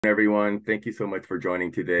Everyone, thank you so much for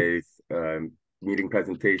joining today's meeting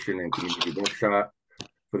presentation and community workshop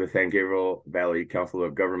for the San Gabriel Valley Council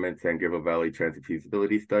of Government San Gabriel Valley Transit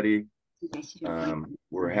Feasibility Study.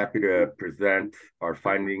 We're happy to present our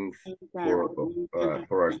findings for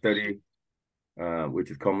our study, which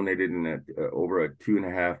has culminated in over a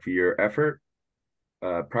 2.5-year effort.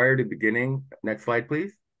 Prior to beginning, next slide,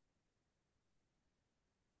 please.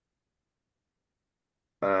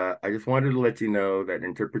 I just wanted to let you know that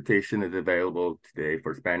interpretation is available today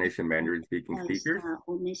for Spanish and Mandarin speaking speakers.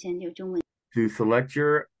 To select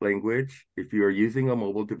your language, if you are using a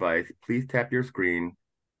mobile device, please tap your screen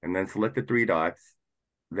and then select the 3 dots.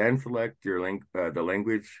 Then select your the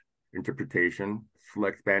language interpretation,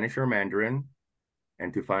 select Spanish or Mandarin,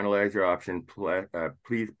 and to finalize your option,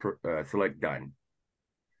 please select Done.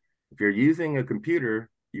 If you're using a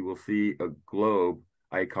computer, you will see a globe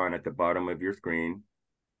icon at the bottom of your screen.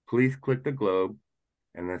 Please click the globe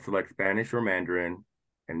and then select Spanish or Mandarin,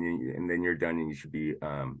 and then you're done and you should be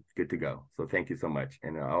good to go. So thank you so much.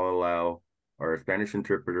 And I'll allow our Spanish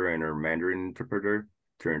interpreter and our Mandarin interpreter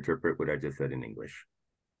to interpret what I just said in English.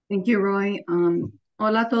 Thank you, Roy.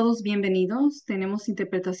 Hola a todos, bienvenidos. Tenemos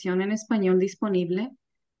interpretación en español disponible.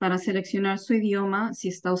 Para seleccionar su idioma, si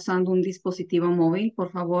está usando un dispositivo móvil,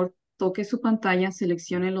 por favor, toque su pantalla,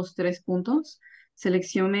 seleccione los 3 puntos,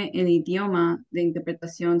 seleccione el idioma de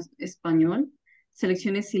interpretación español,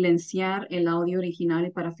 seleccione silenciar el audio original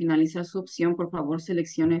y para finalizar su opción, por favor,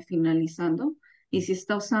 seleccione finalizando. Y si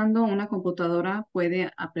está usando una computadora,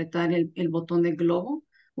 puede apretar el botón de globo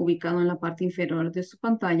ubicado en la parte inferior de su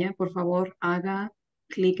pantalla. Por favor, haga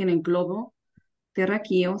clic en el globo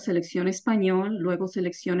terráqueo, seleccione español, luego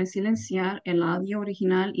seleccione silenciar el audio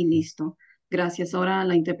original y listo. Gracias. Ahora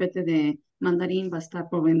la intérprete de mandarín va a estar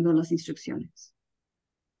proveyendo las instrucciones.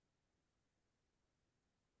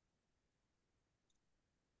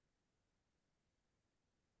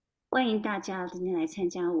 欢迎大家今天来参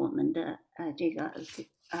加我们的这个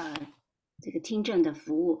听证的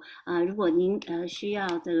服务如果您需要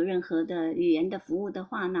这个任何的语言的服务的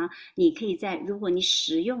话呢，你可以如果你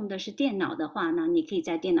使用的是电脑的话呢，你可以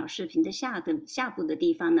在电脑视频的下部的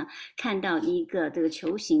地方呢，看到一个这个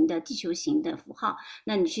地球形的符号，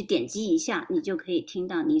那你去点击一下，你就可以听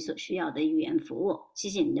到你所需要的语言服务。谢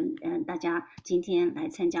谢你们大家今天来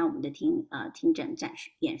参加我们的听证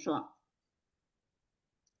演说。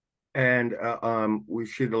And we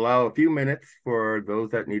should allow a few minutes for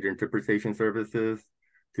those that need interpretation services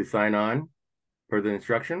to sign on per the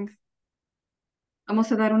instructions.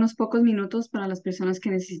 Vamos a dar unos pocos minutos para las personas que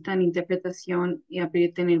necesitan interpretación y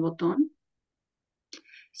aprieten el botón.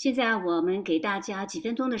 现在我们给大家几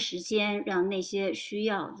分钟的时间，让那些需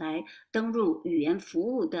要来登入语言服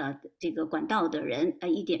务的这个管道的人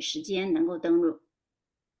一点时间能够登入。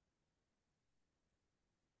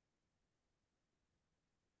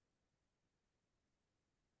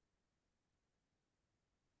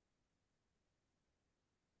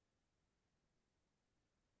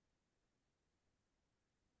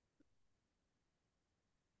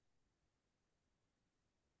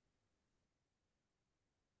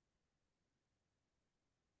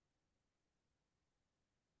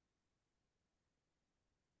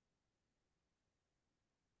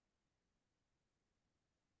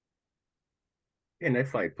Okay,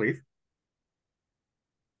 next slide, please.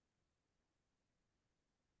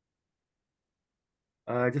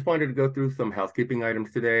 I just wanted to go through some housekeeping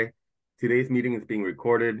items today. Today's meeting is being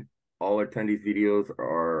recorded. All attendees' videos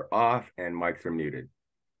are off and mics are muted.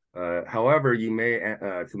 However, you may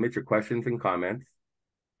submit your questions and comments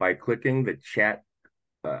by clicking the chat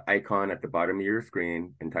icon at the bottom of your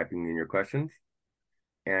screen and typing in your questions.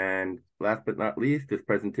 And last but not least, this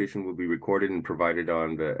presentation will be recorded and provided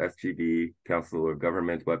on the SGV Council of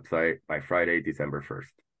Government website by Friday, December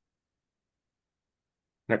 1st.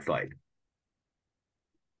 Next slide.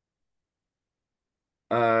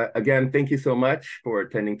 Again, thank you so much for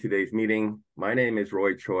attending today's meeting. My name is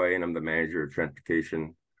Roy Choi, and I'm the Manager of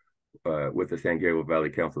Transportation with the San Gabriel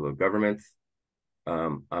Valley Council of Governments.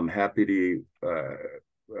 I'm happy to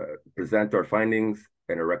present our findings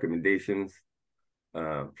and our recommendations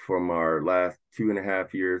from our last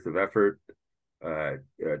 2.5 years of effort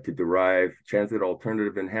to derive transit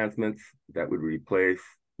alternative enhancements that would replace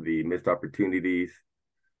the missed opportunities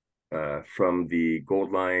from the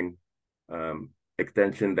Gold Line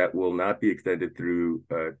extension that will not be extended through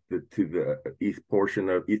to the eastern portion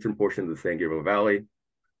of the San Gabriel Valley.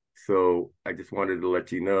 So I just wanted to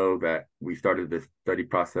let you know that we started this study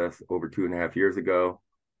process over 2.5 years ago.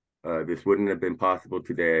 This wouldn't have been possible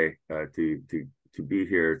today to be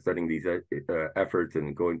here studying these efforts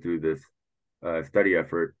and going through this study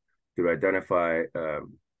effort to identify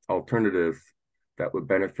alternatives that would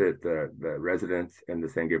benefit the residents in the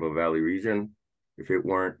San Gabriel Valley region. If it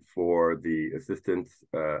weren't for the assistance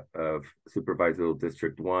of Supervisor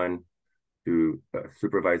District 1 to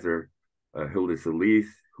Supervisor Hilda Solis,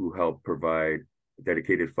 who helped provide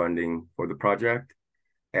dedicated funding for the project,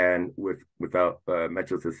 and without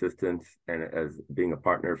Metro's assistance and as being a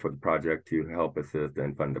partner for the project to help assist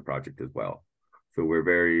and fund the project as well. So we're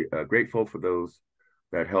very grateful for those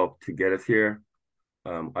that helped to get us here.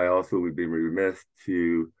 I also would be remiss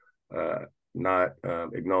to not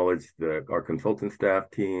acknowledge our consultant staff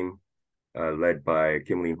team led by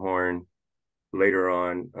Kimberly Horn. Later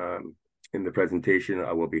on in the presentation,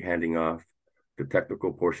 I will be handing off the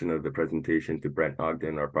technical portion of the presentation to Brent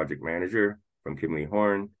Ogden, our project manager from Kimberly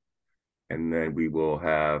Horn. And then we will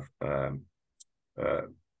have, I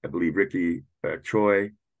believe, Ricky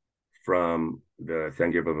Choi from the San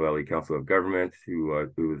Gabriel Valley Council of Governments, who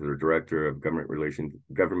is the Director of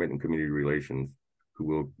Government and Community Relations, who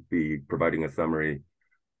will be providing a summary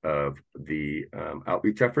of the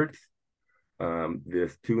outreach efforts.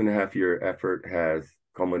 This 2.5-year effort has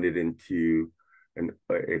culminated into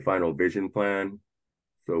a final vision plan.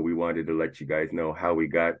 So we wanted to let you guys know how we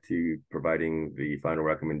got to providing the final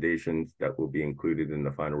recommendations that will be included in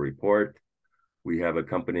the final report. We have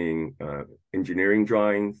accompanying engineering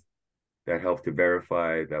drawings that help to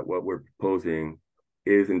verify that what we're proposing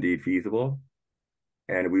is indeed feasible.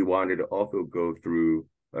 And we wanted to also go through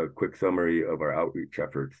a quick summary of our outreach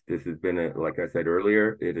efforts. This has been, like I said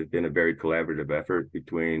earlier, it has been a very collaborative effort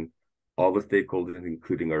between all the stakeholders,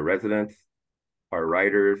 including our residents, our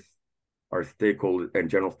riders, our stakeholders and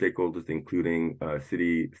general stakeholders, including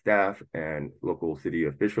city staff and local city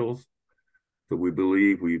officials. So we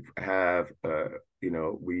believe we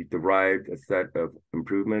derived a set of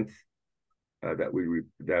improvements that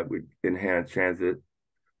would enhance transit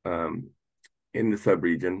in the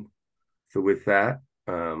subregion. So with that,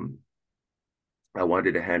 I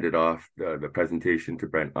wanted to hand it off the presentation to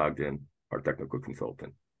Brent Ogden, our technical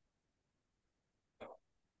consultant.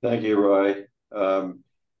 Thank you, Roy.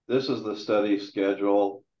 This is the study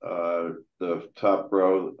schedule. The top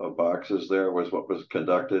row of boxes there was what was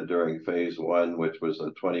conducted during phase 1, which was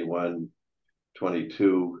a 21-22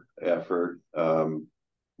 effort.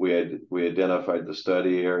 We identified the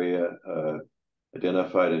study area,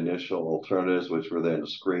 identified initial alternatives, which were then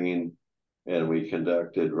screened, and we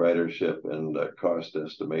conducted ridership and cost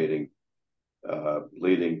estimating,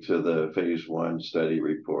 leading to the phase 1 study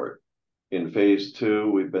report. In phase 2,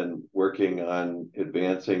 we've been working on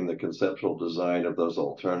advancing the conceptual design of those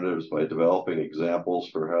alternatives by developing examples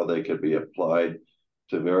for how they could be applied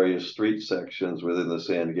to various street sections within the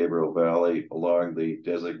San Gabriel Valley along the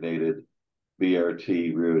designated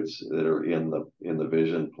BRT routes that are in the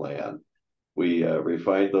vision plan. We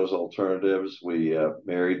refined those alternatives. We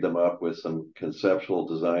married them up with some conceptual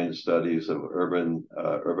design studies of urban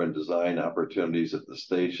design opportunities at the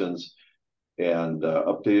stations, and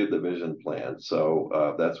updated the vision plan.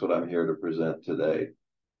 So that's what I'm here to present today.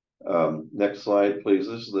 Next slide, please.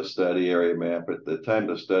 This is the study area map. At the time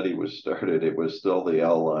the study was started, it was still the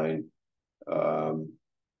L line,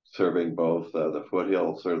 serving both the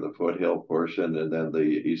foothill portion, and then the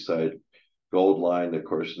east side gold line. Of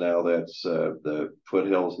course, now that's the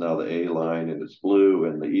foothills, now the A line, and it's blue,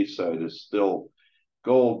 and the east side is still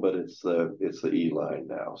gold, but it's the E line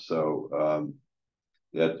now. So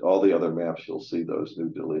at all the other maps, you'll see those new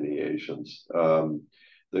delineations.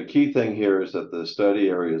 The key thing here is that the study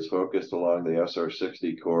area is focused along the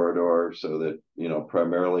SR60 corridor, so that,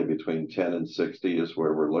 primarily between 10 and 60 is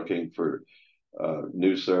where we're looking for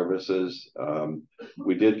new services.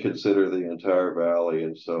 We did consider the entire valley,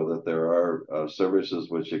 and so that there are services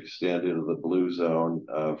which extend into the blue zone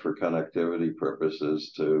for connectivity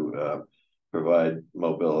purposes to provide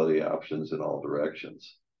mobility options in all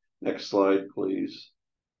directions. Next slide, please.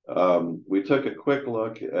 We took a quick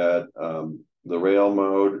look at the rail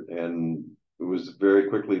mode, and it was very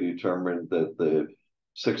quickly determined that the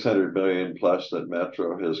 600 million plus that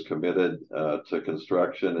Metro has committed to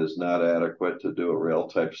construction is not adequate to do a rail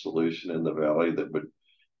type solution in the valley that would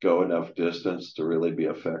go enough distance to really be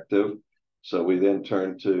effective. So we then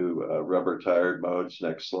turned to rubber tired modes.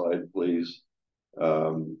 Next slide, please.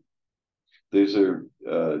 These are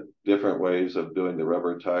different ways of doing the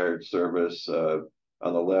rubber tired service.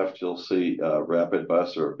 On the left, you'll see rapid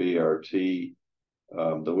bus or BRT.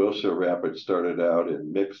 The Wilshire Rapid started out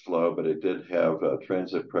in mixed flow, but it did have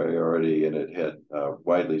transit priority, and it had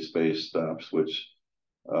widely spaced stops, which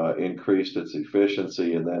increased its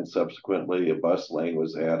efficiency. And then subsequently, a bus lane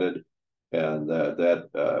was added, and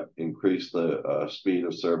that increased the speed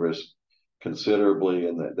of service considerably,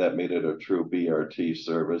 and that made it a true BRT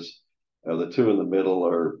service. The two in the middle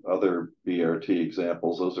are other BRT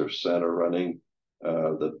examples. Those are center running.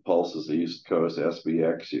 The Pulse is the East Coast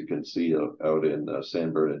SBX. You can see out in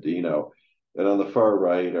San Bernardino. And on the far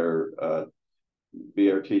right are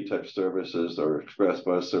BRT type services or express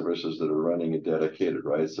bus services that are running in dedicated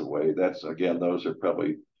rights of way. That's, again, those are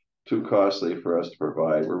probably too costly for us to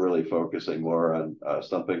provide. We're really focusing more on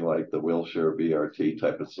something like the Wilshire BRT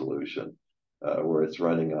type of solution, where it's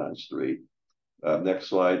running on street. Next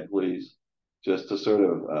slide, please. Just to sort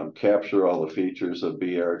of capture all the features of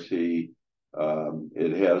BRT,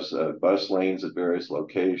 it has bus lanes at various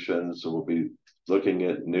locations. So we'll be looking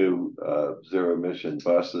at new zero-emission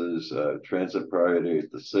buses, transit priority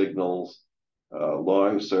at the signals,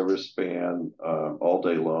 long service span all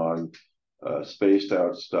day long, spaced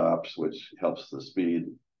out stops, which helps the speed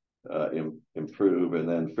improve, and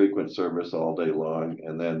then frequent service all day long,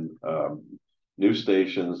 and then new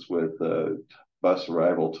stations with bus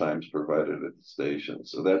arrival times provided at the station.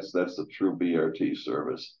 So that's the true BRT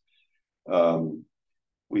service.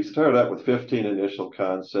 We started out with 15 initial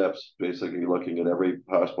concepts, basically looking at every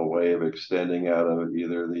possible way of extending out of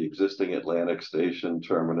either the existing Atlantic Station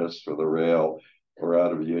terminus for the rail or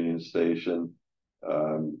out of Union Station.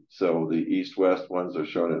 So the east-west ones are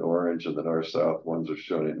shown in orange and the north-south ones are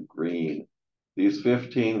shown in green. These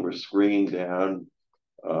 15 were screened down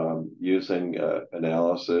using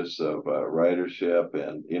analysis of ridership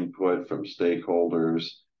and input from stakeholders,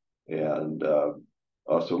 and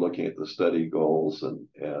also looking at the study goals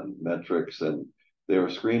and metrics. And they were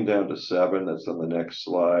screened down to 7. That's on the next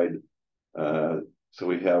slide. So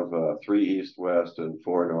we have 3 east-west and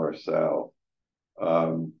 4 north-south.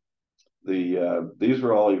 These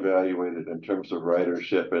were all evaluated in terms of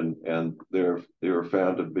ridership, and they were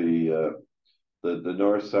found to be the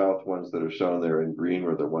north-south ones that are shown there in green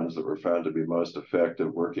were the ones that were found to be most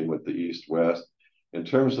effective working with the east-west. In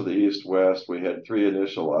terms of the east-west, we had 3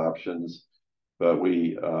 initial options, but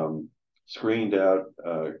we screened out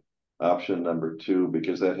option number 2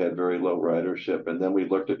 because that had very low ridership, and then we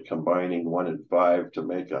looked at combining 1 and 5 to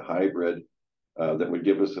make a hybrid that would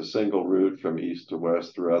give us a single route from east to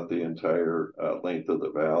west throughout the entire length of the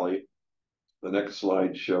valley. The next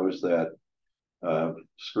slide shows that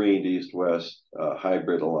screened east-west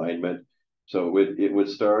hybrid alignment. So it would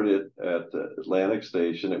start at Atlantic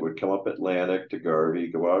Station. It would come up Atlantic to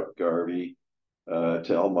Garvey, go out Garvey to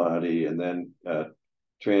El Monte, and then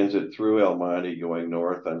transit through El Monte going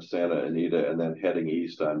north on Santa Anita and then heading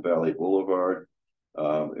east on Valley Boulevard.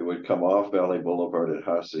 It would come off Valley Boulevard at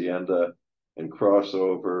Hacienda and cross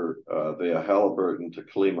over via Halliburton to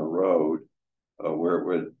Colima Road, where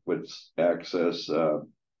it would access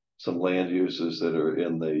some land uses that are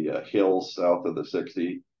in the hills south of the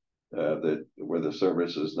 60, where the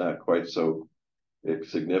service is not quite so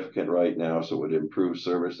significant right now, so it would improve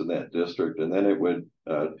service in that district. And then it would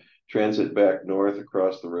transit back north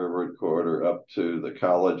across the railroad corridor up to the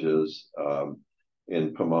colleges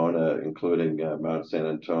in Pomona, including Mount San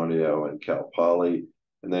Antonio and Cal Poly,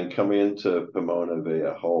 and then come into Pomona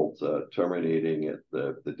via Holt, terminating at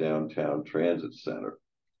the downtown transit center.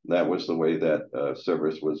 And that was the way that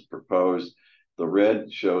service was proposed. The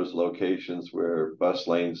red shows locations where bus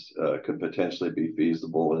lanes could potentially be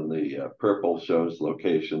feasible, and the purple shows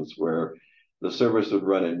locations where the service would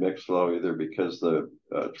run in mixed flow, either because the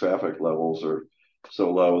traffic levels are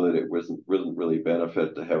so low that it wouldn't really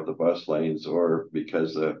benefit to have the bus lanes, or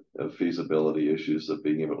because of feasibility issues of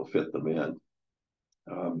being able to fit them in.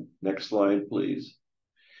 Next slide, please.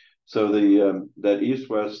 So that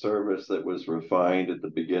east-west service that was refined at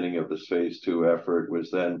the beginning of this phase 2 effort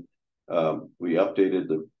was then we updated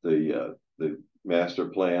the master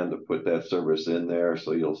plan to put that service in there.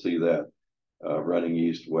 So you'll see that running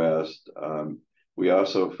east-west. We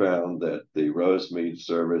also found that the Rosemead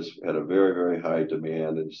service had a very, very high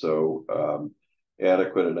demand, and so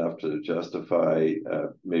adequate enough to justify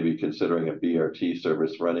maybe considering a BRT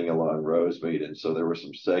service running along Rosemead. And so there were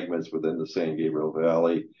some segments within the San Gabriel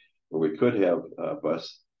Valley where we could have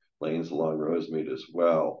bus lanes along Rosemead as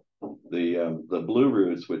well. The blue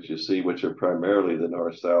routes, which you see, which are primarily the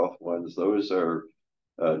north-south ones, those are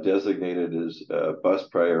designated as bus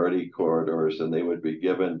priority corridors, and they would be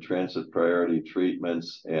given transit priority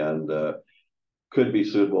treatments and could be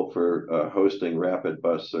suitable for hosting rapid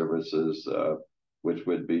bus services, which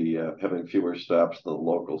would be having fewer stops than the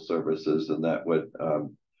local services, and that would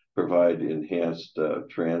provide enhanced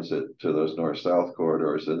transit to those north-south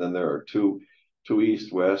corridors. And then there are two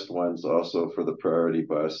east-west ones also for the priority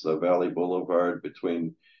bus, the Valley Boulevard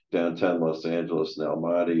between downtown Los Angeles and El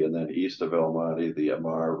Monte, and then east of El Monte, the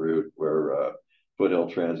Amar route, where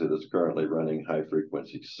Foothill Transit is currently running high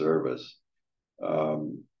frequency service.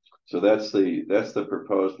 So that's the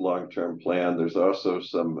proposed long-term plan. There's also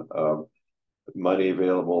some money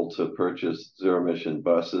available to purchase zero emission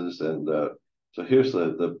buses, and so here's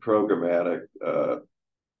the programmatic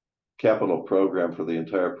capital program for the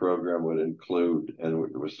entire program would include, and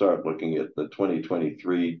we'll start looking at the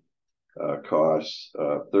 2023 costs,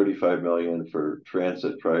 $35 million for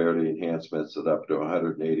transit priority enhancements at up to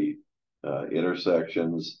 180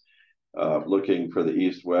 intersections. Looking for the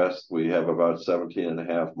east-west, we have about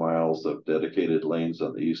 17.5 miles of dedicated lanes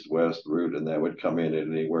on the east-west route, and that would come in at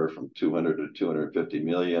anywhere from 200 to 250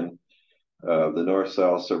 million. The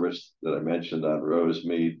north-south service that I mentioned on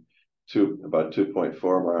Rosemead, about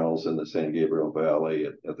 2.4 miles in the San Gabriel Valley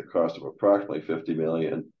at the cost of approximately 50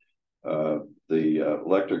 million. The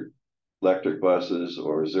electric buses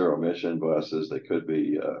or zero emission buses, they could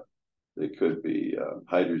be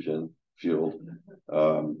hydrogen fueled.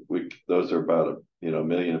 Those are about $1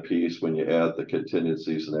 million a piece. When you add the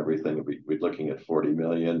contingencies and everything, we're looking at 40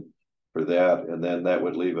 million for that, and then that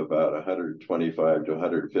would leave about 125 to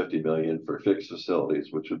 150 million for fixed facilities,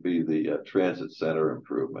 which would be the transit center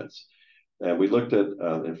improvements. And we looked at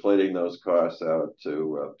inflating those costs out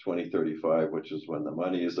to 2035, which is when the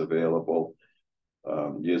money is available,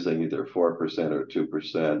 using either 4% or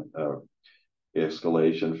 2%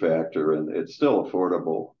 escalation factor, and it's still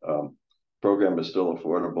affordable. Program is still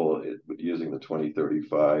affordable using the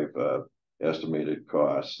 2035 estimated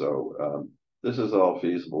cost. So this is all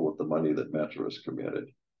feasible with the money that Metro has committed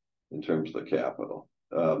in terms of the capital.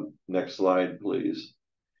 Next slide, please.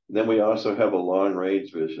 Then we also have a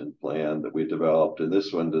long-range vision plan that we developed, and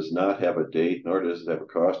this one does not have a date, nor does it have a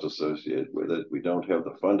cost associated with it. We don't have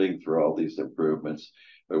the funding for all these improvements,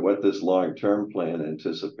 but what this long-term plan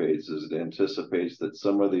anticipates is it anticipates that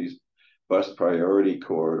some of these bus priority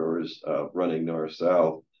corridors running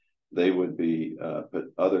north-south, they would be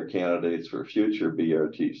other candidates for future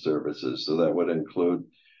BRT services. So that would include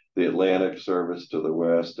the Atlantic service to the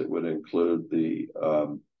west. It would include the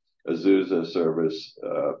Azusa service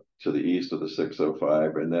to the east of the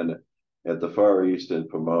 605, and then at the far east in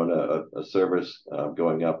Pomona, a service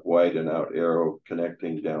going up White and out Arrow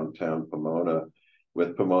connecting downtown Pomona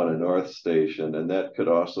with Pomona North Station, and that could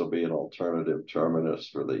also be an alternative terminus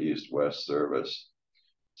for the east-west service.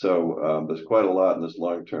 So there's quite a lot in this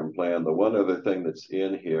long-term plan. The one other thing that's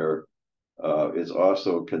in here is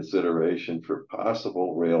also consideration for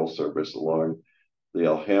possible rail service along the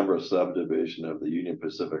Alhambra subdivision of the Union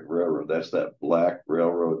Pacific Railroad. That's that black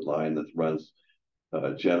railroad line that runs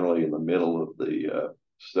generally in the middle of the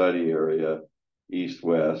study area,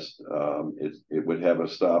 east-west. It would have a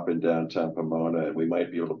stop in downtown Pomona, and we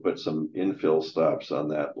might be able to put some infill stops on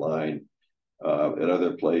that line at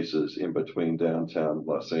other places in between downtown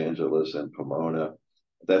Los Angeles and Pomona.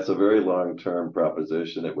 That's a very long-term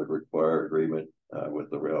proposition. It would require agreement with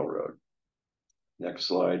the railroad. Next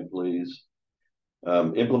slide, please.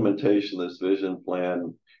 Implementation of this vision plan.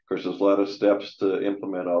 Of course, there's a lot of steps to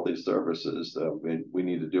implement all these services. We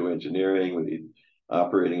need to do engineering. We need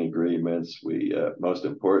operating agreements. We, most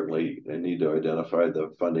importantly, need to identify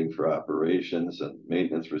the funding for operations and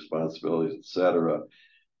maintenance responsibilities, et cetera.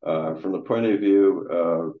 From the point of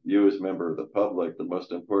view, you as a member of the public, the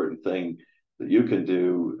most important thing that you can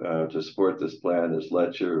do to support this plan is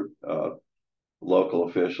let your local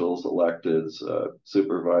officials, electeds,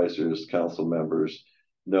 supervisors, council members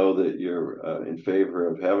know that you're in favor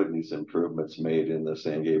of having these improvements made in the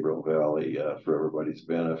San Gabriel Valley for everybody's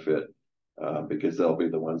benefit, because they'll be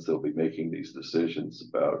the ones that'll be making these decisions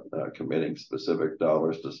about committing specific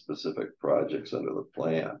dollars to specific projects under the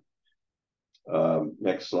plan.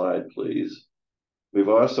 Next slide, please. We've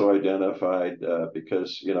also identified,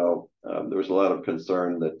 because there was a lot of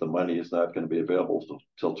concern that the money is not going to be available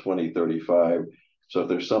till 2035. So if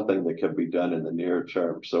there's something that can be done in the near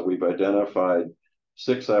term. So we've identified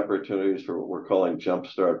 6 opportunities for what we're calling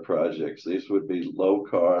jumpstart projects. These would be low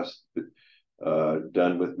cost,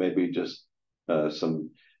 done with maybe just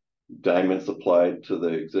some diamonds applied to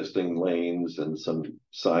the existing lanes and some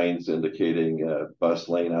signs indicating bus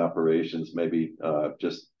lane operations, maybe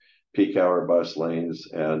just peak hour bus lanes.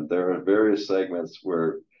 And there are various segments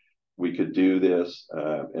where we could do this.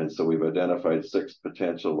 And so we've identified 6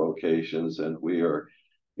 potential locations, and we are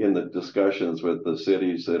in the discussions with the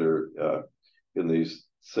cities that are in these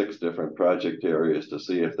 6 different project areas to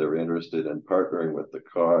see if they're interested in partnering with the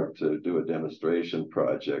COG to do a demonstration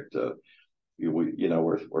project.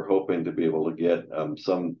 We're hoping to be able to get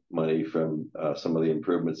some money from some of the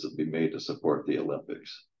improvements that will be made to support the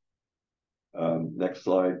Olympics. Next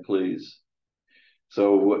slide, please.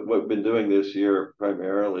 So what we've been doing this year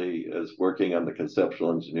primarily is working on the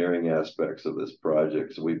conceptual engineering aspects of this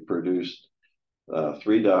project. So we've produced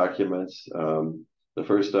 3 documents. The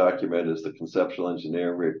first document is the conceptual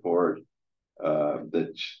engineering report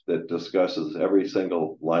that discusses every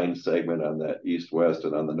single line segment on that east-west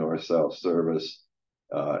and on the north-south service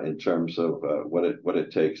in terms of what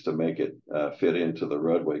it takes to make it fit into the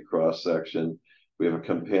roadway cross-section. We have a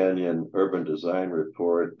companion urban design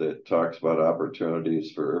report that talks about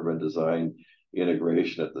opportunities for urban design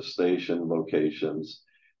integration at the station locations.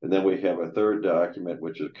 And then we have a third document,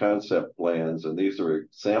 which is concept plans, and these are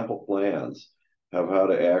sample plans of how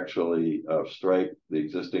to actually stripe the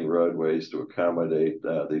existing roadways to accommodate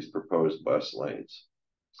these proposed bus lanes.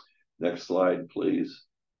 Next slide, please.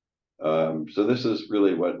 So this is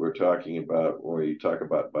really what we're talking about when we talk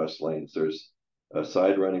about bus lanes. There's a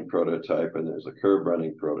side running prototype and there's a curb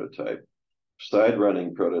running prototype. Side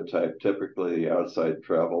running prototype, typically the outside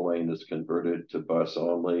travel lane is converted to bus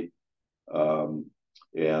only.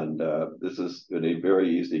 This is a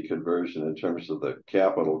very easy conversion in terms of the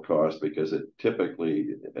capital cost because it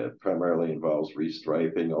typically primarily involves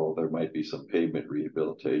restriping, although there might be some pavement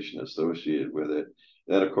rehabilitation associated with it.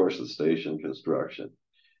 And then, of course, the station construction.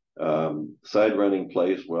 Side running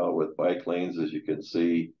plays well with bike lanes, as you can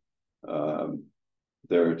see.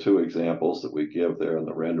 There are 2 examples that we give there in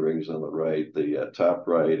the renderings on the right. The top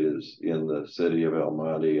right is in the city of El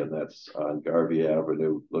Monte, and that's on Garvey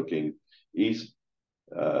Avenue looking east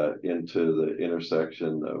into the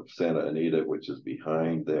intersection of Santa Anita, which is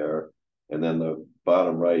behind there. And then the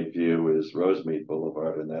bottom right view is Rosemead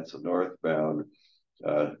Boulevard, and that's a northbound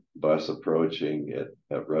bus approaching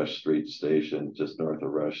at Rush Street Station, just north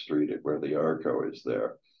of Rush Street, where the Arco is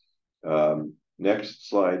there. Next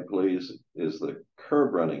slide, please, is the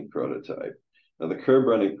curb running prototype. Now, the curb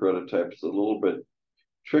running prototype is a little bit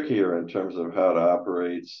trickier in terms of how it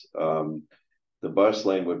operates. The bus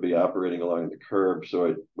lane would be operating along the curb, so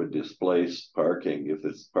it would displace parking. If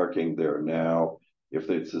it's parking there now, if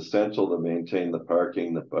it's essential to maintain the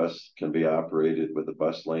parking, the bus can be operated with the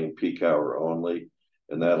bus lane peak hour only,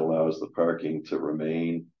 and that allows the parking to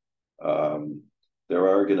remain. There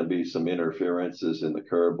are going to be some interferences in the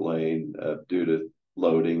curb lane due to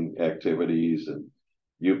loading activities and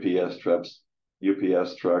UPS trucks,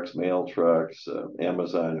 mail trucks,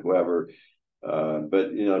 Amazon, whoever.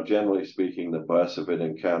 But generally speaking, the bus, if it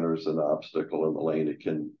encounters an obstacle in the lane, it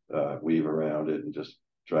can weave around it and just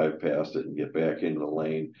drive past it and get back into the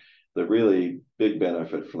lane. The really big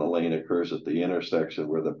benefit from the lane occurs at the intersection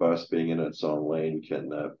where the bus, being in its own lane,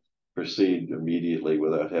 can proceed immediately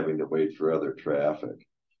without having to wait for other traffic.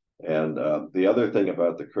 And the other thing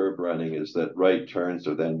about the curb running is that right turns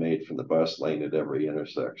are then made from the bus lane at every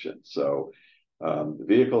intersection. So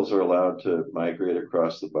vehicles are allowed to migrate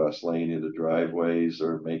across the bus lane into driveways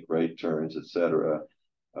or make right turns, etc.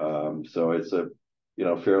 So it's a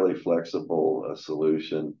fairly flexible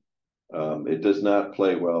solution. It does not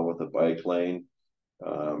play well with a bike lane.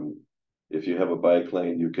 If you have a bike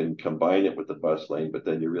lane, you can combine it with the bus lane, but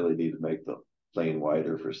then you really need to make the lane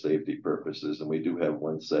wider for safety purposes. And we do have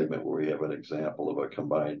one segment where we have an example of a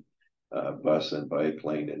combined bus and bike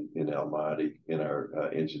lane in El Monte in our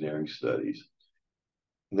engineering studies.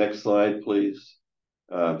 Next slide, please.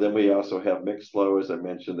 Then we also have mixed flow. As I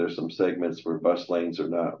mentioned, there's some segments where bus lanes are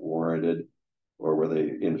not warranted or were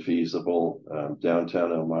they infeasible.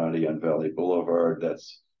 Downtown El Monte on Valley Boulevard,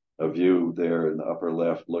 that's a view there in the upper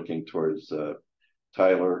left looking towards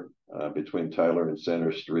Tyler, between Tyler and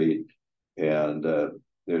Center Street. And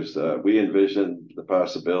we envision the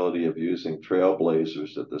possibility of using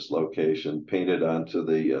trailblazers at this location painted onto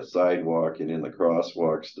the sidewalk and in the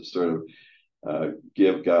crosswalks to sort of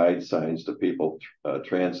give guide signs to people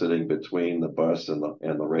transiting between the bus and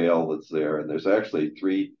the rail that's there. And there's actually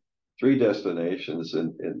three destinations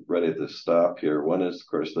right at the stop here. One is, of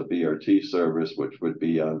course, the BRT service, which would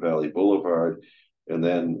be on Valley Boulevard. And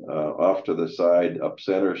then off to the side, up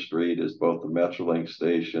Center Street, is both the Metrolink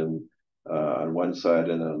station on one side,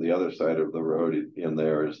 and on the other side of the road in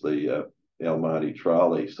there is the El Monte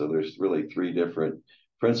trolley. So there's really 3 different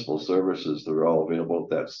principal services that are all available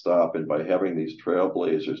at that stop. And by having these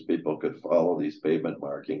trailblazers, people could follow these pavement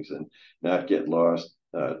markings and not get lost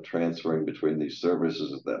transferring between these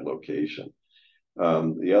services at that location.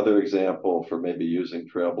 The other example for maybe using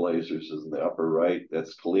trailblazers is in the upper right.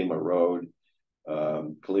 That's Colima Road.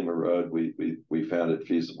 Colima Road, we found it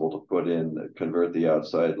feasible to convert the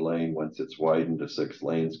outside lane once it's widened to 6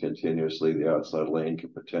 lanes continuously. The outside lane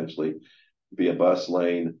could potentially be a bus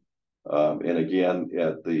lane. And again,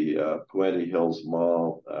 at the Puente Hills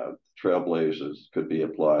Mall, trailblazers could be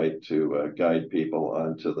applied to guide people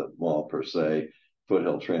onto the mall per se,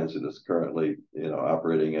 Foothill Transit is currently,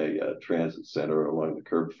 operating a transit center along the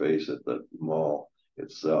curb face at the mall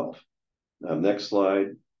itself. Next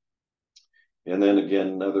slide. And then again,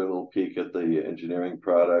 another little peek at the engineering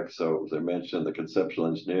product. So as I mentioned, the conceptual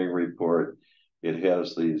engineering report, it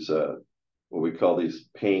has these, what we call these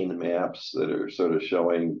pane maps that are sort of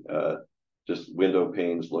showing just window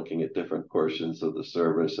panes looking at different portions of the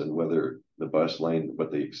service and whether the bus lane,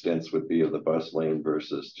 what the extents would be of the bus lane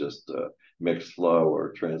versus just mixed flow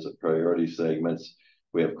or transit priority segments.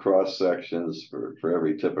 We have cross sections for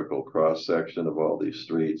every typical cross section of all these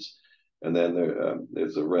streets. And then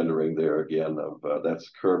there's a rendering there again of that's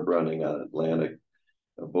curb running on Atlantic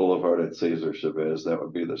Boulevard at Cesar Chavez. That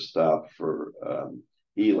would be the stop for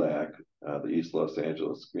ELAC, the East Los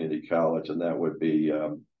Angeles Community College, and that would be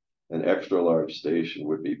an extra large station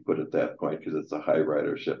would be put at that point because it's a high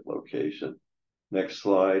ridership location. Next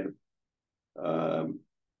slide.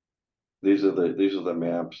 These are the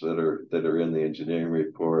maps that are in the engineering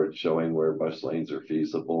report showing where bus lanes are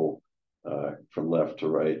feasible from left to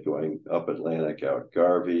right, going up Atlantic, out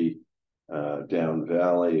Garvey, down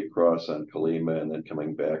Valley, across on Colima, and then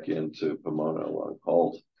coming back into Pomona along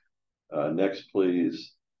Holt. Next,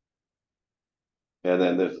 please. And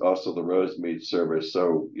then there's also the Rosemead service.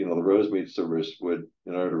 So, the Rosemead service would,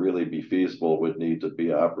 in order to really be feasible, would need to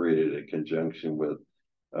be operated in conjunction with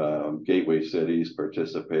Gateway City's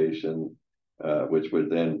participation, which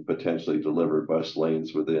would then potentially deliver bus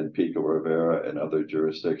lanes within Pico Rivera and other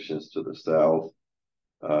jurisdictions to the south.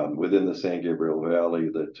 Within the San Gabriel Valley,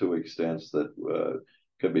 the two extents that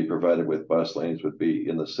could be provided with bus lanes would be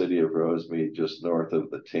in the city of Rosemead, just north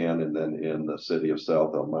of the 10, and then in the city of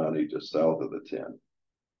South El Monte, just south of the 10.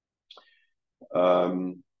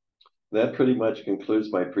 That pretty much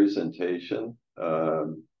concludes my presentation.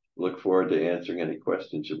 Look forward to answering any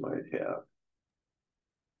questions you might have.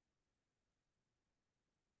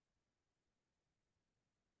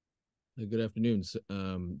 Good afternoon.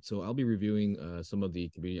 So I'll be reviewing some of the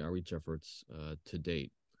community outreach efforts to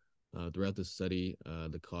date. Throughout this study,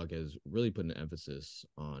 the COG has really put an emphasis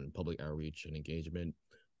on public outreach and engagement.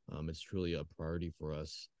 It's truly a priority for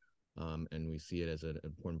us, and we see it as an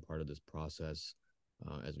important part of this process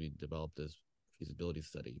as we develop this feasibility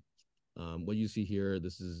study. What you see here,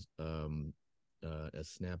 this is a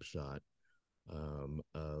snapshot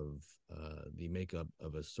of the makeup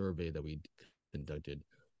of a survey that we conducted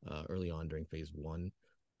early on during phase 1.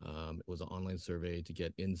 It was an online survey to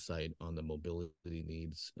get insight on the mobility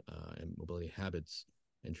needs and mobility habits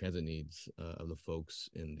and transit needs of the folks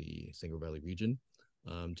in the San Gabriel Valley region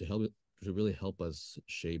to really help us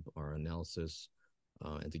shape our analysis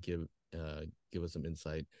and to give us some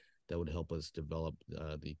insight that would help us develop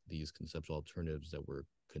these conceptual alternatives that we're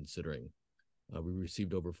considering. We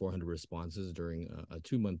received over 400 responses during a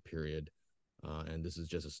 2-month period, and this is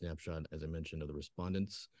just a snapshot, as I mentioned, of the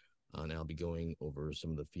respondents. And I'll be going over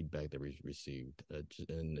some of the feedback that we received.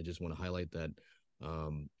 And I just want to highlight that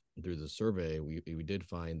through the survey, we did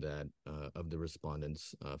find that of the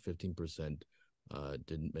respondents, 15%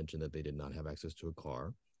 didn't mention that they did not have access to a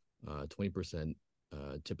car. 20%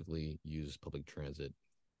 typically use public transit,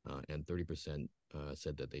 and 30%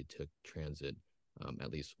 said that they took transit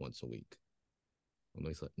at least once a week.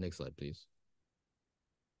 Next slide, please.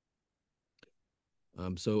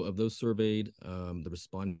 So of those surveyed, the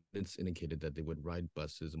respondents indicated that they would ride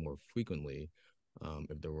buses more frequently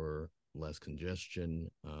if there were less congestion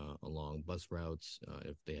along bus routes,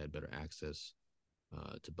 if they had better access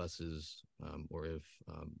to buses, or if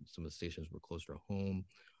some of the stations were closer to home,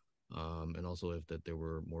 and also if that there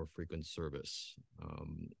were more frequent service.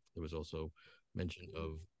 There was also mention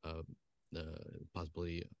of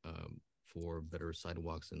possibly for better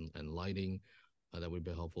sidewalks and lighting. That would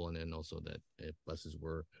be helpful, and then also that if buses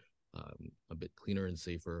were a bit cleaner and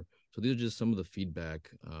safer. So these are just some of the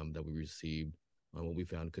feedback that we received on what we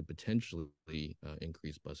found could potentially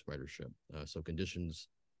increase bus ridership. So conditions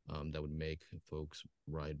that would make folks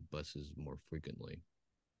ride buses more frequently.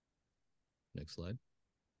 Next slide.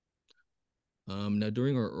 Now,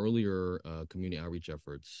 during our earlier community outreach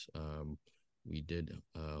efforts, we did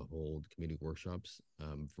hold community workshops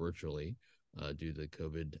virtually due to the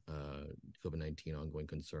COVID-19 ongoing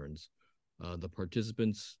concerns. The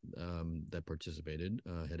participants that participated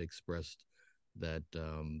had expressed that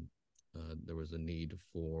there was a need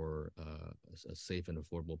for a safe and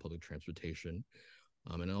affordable public transportation.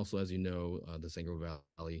 And also, as you know, the San Gabriel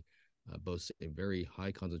Valley boasts a very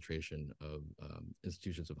high concentration of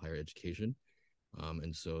institutions of higher education.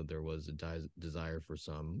 And so there was a desire for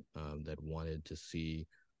some that wanted to see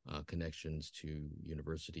connections to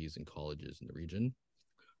universities and colleges in the region.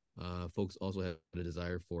 Folks also had a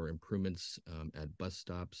desire for improvements at bus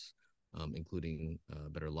stops, including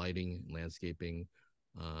better lighting, landscaping.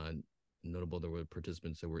 Notable, there were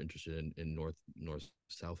participants that were interested in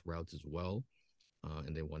north-south routes as well,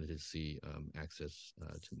 and they wanted to see access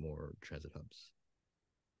to more transit hubs.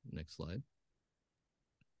 Next slide.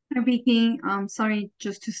 Hi, Vicky. Sorry,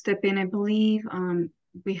 just to step in, I believe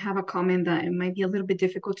we have a comment that it might be a little bit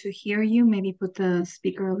difficult to hear you. Maybe put the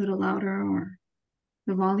speaker a little louder or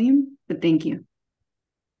the volume, but thank you.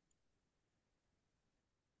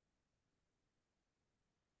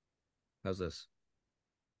 How's this?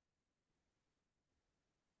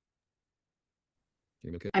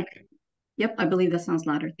 Can you hear me okay? Yep, I believe that sounds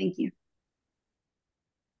louder. Thank you.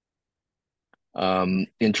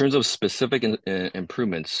 In terms of specific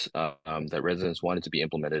improvements that residents wanted to be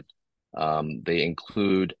implemented, they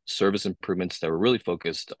include service improvements that were really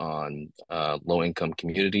focused on low-income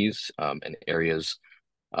communities and areas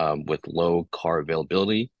with low car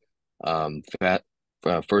availability,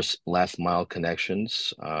 first last mile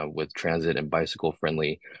connections with transit and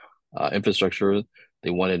bicycle-friendly infrastructure. They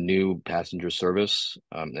wanted new passenger service,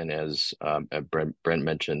 and as Brent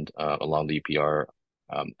mentioned, along the UPR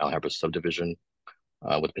Alhambra subdivision,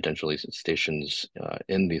 with potentially stations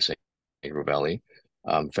in the San Gabriel Valley,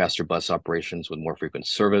 faster bus operations with more frequent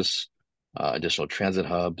service, additional transit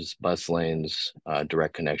hubs, bus lanes,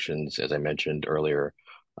 direct connections, as I mentioned earlier,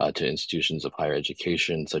 to institutions of higher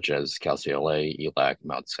education such as Cal CLA, ELAC,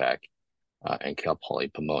 Mount SAC, and Cal Poly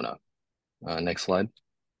Pomona. Next slide.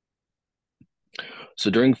 So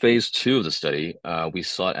during phase 2 of the study, we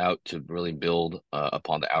sought out to really build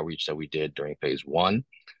upon the outreach that we did during phase 1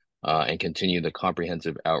 and continue the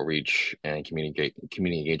comprehensive outreach and community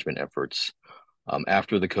engagement efforts.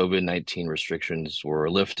 After the COVID-19 restrictions were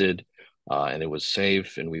lifted and it was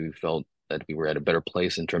safe and we felt that we were at a better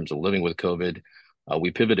place in terms of living with COVID,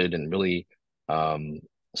 we pivoted and really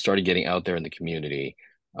started getting out there in the community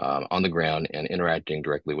on the ground and interacting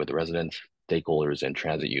directly with the residents, stakeholders, and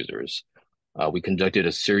transit users. We conducted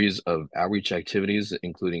a series of outreach activities,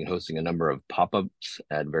 including hosting a number of pop-ups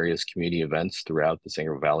at various community events throughout the San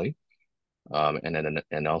Gabriel Valley,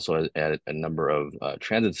 and also at a number of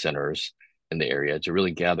transit centers in the area to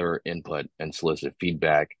really gather input and solicit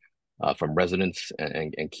feedback from residents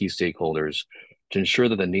and key stakeholders to ensure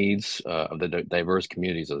that the needs of the diverse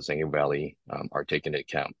communities of the San Gabriel Valley are taken into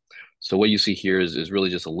account. So what you see here is really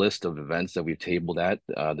just a list of events that we've tabled at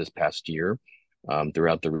this past year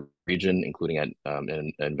throughout the region, including at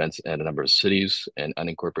events at a number of cities and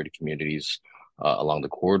unincorporated communities along the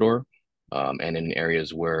corridor, and in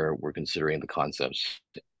areas where we're considering the concepts,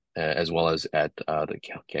 as well as at the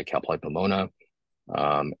Cal Poly Pomona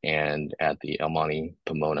and at the El Monte,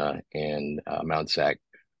 Pomona, and Mount SAC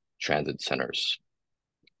transit centers.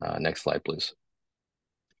 Next slide, please.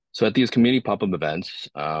 So at these community pop-up events,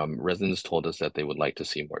 residents told us that they would like to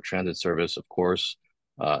see more transit service, of course,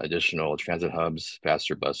 additional transit hubs,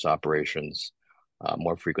 faster bus operations,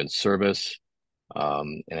 more frequent service,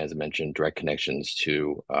 and as I mentioned, direct connections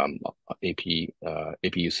to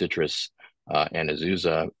APU Citrus and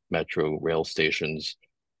Azusa Metro rail stations,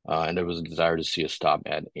 and there was a desire to see a stop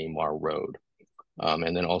at Amar Road.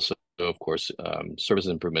 And then also, of course, service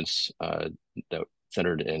improvements that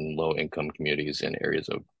centered in low-income communities and areas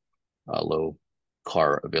of low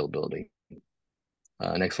car availability.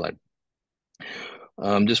 Next slide.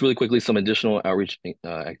 Just really quickly, some additional outreach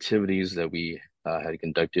activities that we had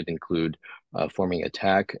conducted include forming a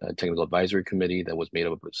technical advisory committee that was made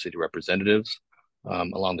up of city representatives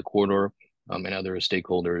along the corridor and other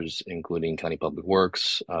stakeholders, including County Public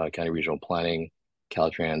Works, County Regional Planning,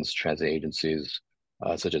 Caltrans, transit agencies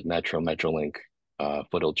such as Metro, Metrolink,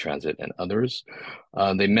 Foothill Transit, and others.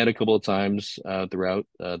 They met a couple of times throughout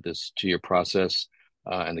this 2-year process.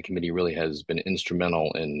 And the committee really has been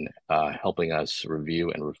instrumental in helping us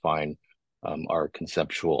review and refine our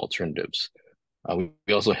conceptual alternatives. We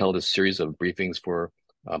also held a series of briefings for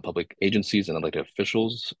public agencies and elected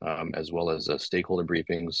officials, as well as stakeholder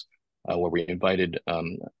briefings, where we invited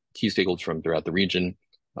key stakeholders from throughout the region,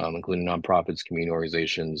 including nonprofits, community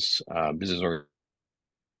organizations, business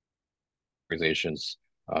organizations,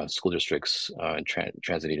 school districts, and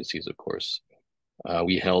transit agencies, of course.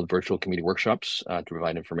 We held virtual community workshops to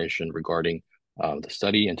provide information regarding the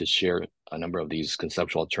study and to share a number of these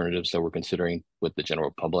conceptual alternatives that we're considering with the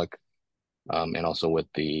general public and also with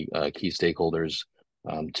the key stakeholders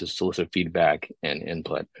to solicit feedback and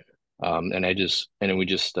input. And then we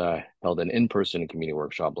just held an in-person community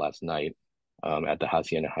workshop last night at the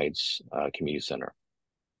Hacienda Heights Community Center.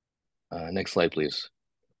 Next slide, please.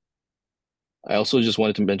 I also just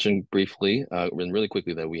wanted to mention briefly, and really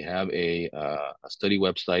quickly, that we have a study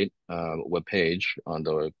website, webpage on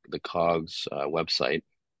the COGS website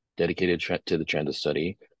dedicated to the transit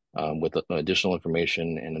study, with additional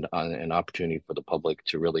information and an opportunity for the public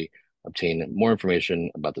to really obtain more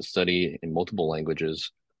information about the study in multiple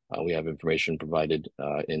languages. We have information provided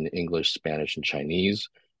in English, Spanish, and Chinese.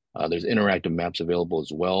 There's interactive maps available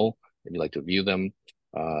as well if you'd like to view them.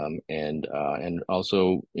 And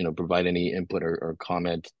also, provide any input or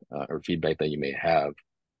comment or feedback that you may have.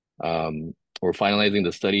 We're finalizing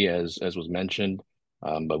the study as was mentioned,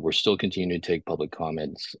 but we're still continuing to take public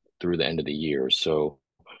comments through the end of the year. So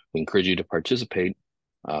we encourage you to participate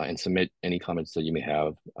and submit any comments that you may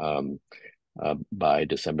have by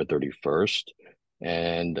December 31st.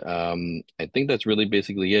 And I think that's really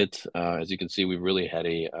basically it. As you can see, we've really had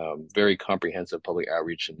a very comprehensive public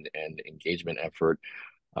outreach and engagement effort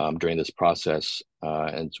during this process.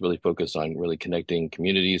 And it's really focused on really connecting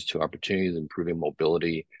communities to opportunities, improving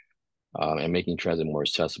mobility, and making transit more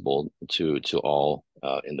accessible to all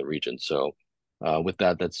in the region. So with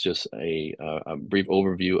that, that's just a brief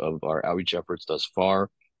overview of our outreach efforts thus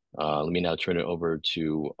far. Let me now turn it over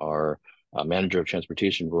to our Manager of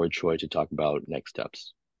Transportation, Roy Choi, to talk about next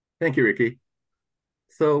steps. Thank you, Ricky.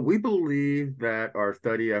 So we believe that our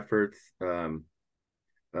study efforts have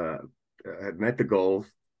met the goals,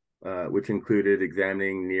 which included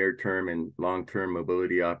examining near-term and long-term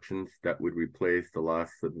mobility options that would replace the loss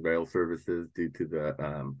of rail services due to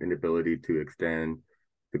the inability to extend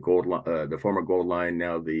the former Gold Line,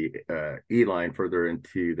 now the E line, further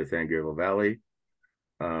into the San Gabriel Valley.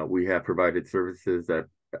 We have provided services that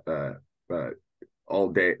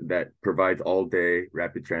provides all-day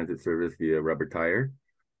rapid transit service via rubber tire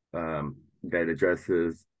that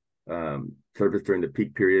addresses service during the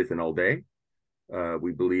peak periods and all day.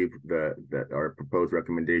 We believe that our proposed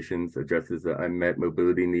recommendations addresses the unmet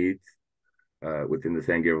mobility needs within the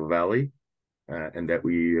San Gabriel Valley, and that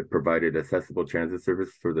we have provided accessible transit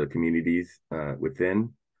service for the communities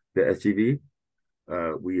within the SGV.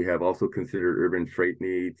 We have also considered urban freight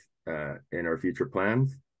needs in our future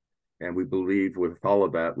plans. And we believe with all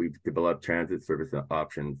of that, we've developed transit service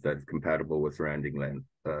options that is compatible with surrounding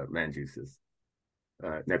land uses.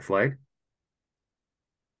 Next slide.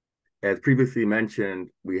 As previously mentioned,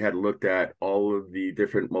 we had looked at all of the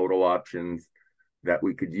different modal options that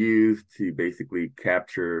we could use to basically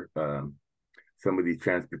capture some of these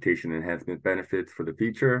transportation enhancement benefits for the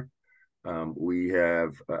future. We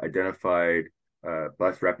have identified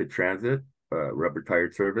bus rapid transit, rubber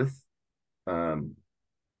tired service.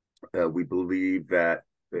 We believe that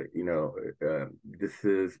this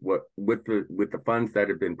is what with the funds that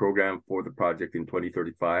have been programmed for the project in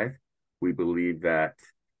 2035. We believe that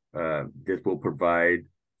this will provide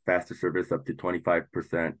faster service up to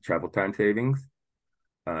 25% travel time savings.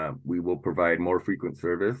 We will provide more frequent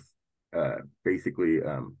service. Basically,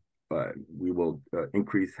 we will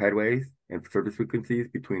increase headways and service frequencies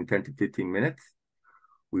between 10 to 15 minutes.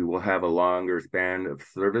 We will have a longer span of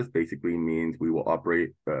service, basically means we will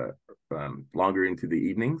operate longer into the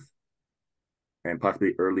evenings and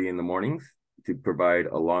possibly early in the mornings to provide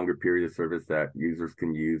a longer period of service that users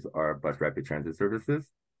can use our bus rapid transit services.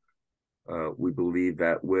 We believe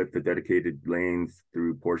that with the dedicated lanes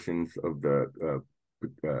through portions of the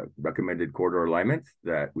recommended corridor alignments,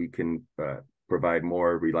 that we can provide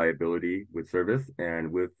more reliability with service.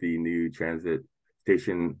 And with the new transit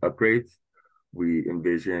station upgrades, we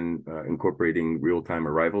envision incorporating real-time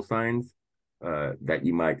arrival signs that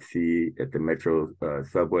you might see at the metro,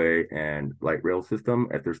 subway, and light rail system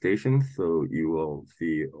at their stations. So you will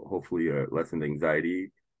see hopefully a lessened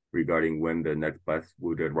anxiety regarding when the next bus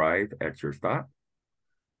would arrive at your stop.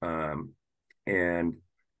 And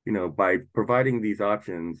by providing these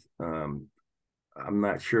options, I'm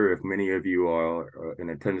not sure if many of you are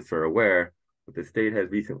in attendance are aware, but the state has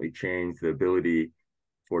recently changed the ability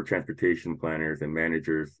for transportation planners and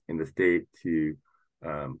managers in the state to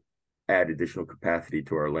add additional capacity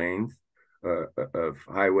to our lanes of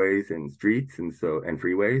highways and streets and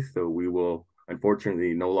freeways. So we will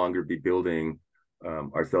unfortunately no longer be building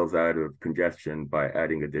ourselves out of congestion by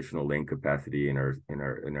adding additional lane capacity in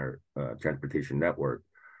our transportation network.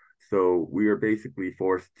 So we are basically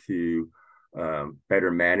forced to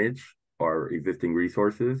better manage our existing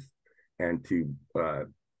resources and to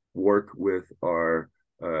work with our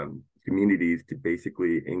communities to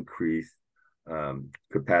basically increase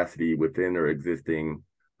capacity within our existing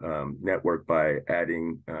network by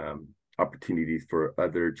adding opportunities for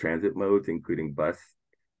other transit modes, including bus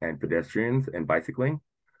and pedestrians and bicycling.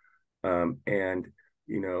 And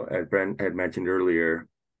as Brent had mentioned earlier,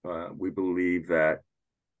 we believe that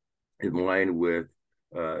in line with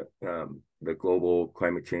the global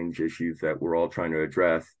climate change issues that we're all trying to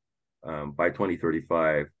address, by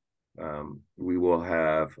 2035, we will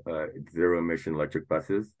have zero emission electric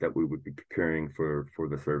buses that we would be procuring for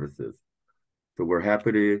the services. So we're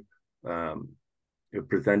happy to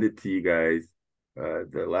present it to you guys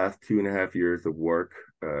the last 2.5 years of work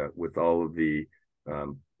with all of the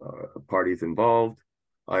parties involved.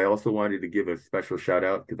 I also wanted to give a special shout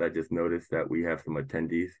out because I just noticed that we have some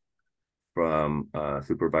attendees from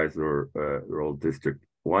Supervisor District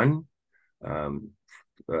 1,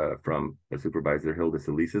 from Supervisor Hilda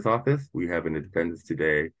Solis's office. We have in attendance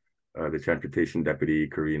today the Transportation Deputy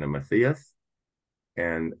Karina Macias.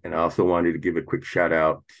 And I also wanted to give a quick shout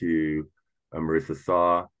out to Marissa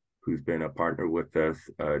Saw, who's been a partner with us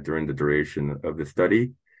during the duration of the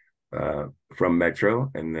study from Metro.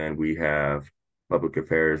 And then we have Public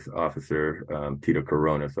Affairs Officer Tito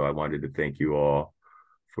Corona. So I wanted to thank you all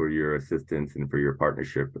for your assistance and for your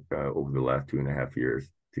partnership over the last 2.5 years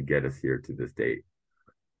to get us here to this date.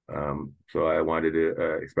 So I wanted to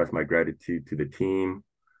express my gratitude to the team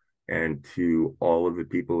and to all of the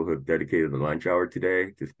people who have dedicated the lunch hour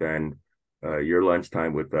today to spend your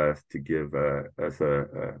lunchtime with us to give us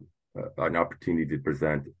an opportunity to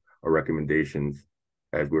present our recommendations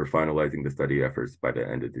as we're finalizing the study efforts by the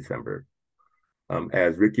end of December.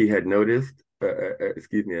 As Ricky had noticed, as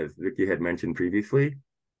Ricky had mentioned previously,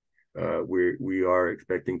 we are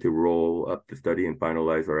expecting to roll up the study and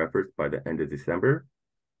finalize our efforts by the end of December.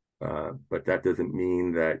 But that doesn't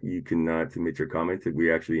mean that you cannot submit your comments.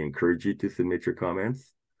 We actually encourage you to submit your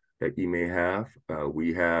comments that you may have.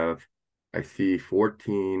 We have, I see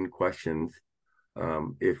 14 questions.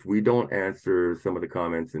 If we don't answer some of the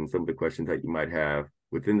comments and some of the questions that you might have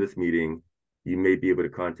within this meeting, you may be able to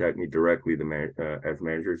contact me directly as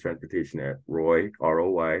Manager of Transportation at Roy,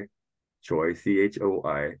 R-O-Y, Choi,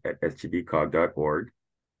 C-H-O-I, at sgvcog.org.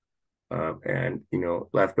 And,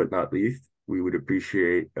 last but not least, we would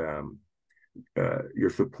appreciate your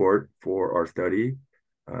support for our study.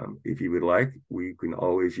 If you would like, we can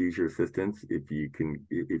always use your assistance. If you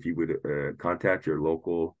would contact your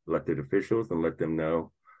local elected officials and let them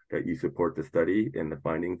know that you support the study and the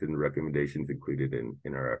findings and the recommendations included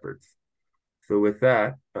in our efforts. So with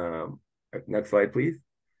that, next slide, please.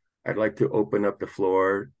 I'd like to open up the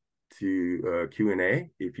floor to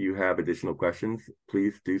Q&A. If you have additional questions,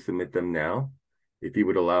 please do submit them now. If you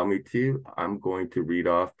would allow me to, I'm going to read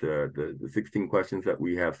off the 16 questions that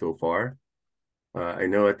we have so far. I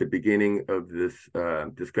know at the beginning of this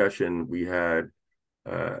discussion, we had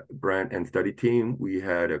Brent and study team. We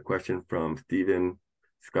had a question from Stephen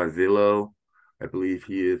Scarzillo. I believe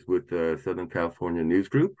he is with the Southern California News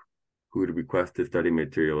Group, who had requested study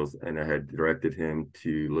materials, and I had directed him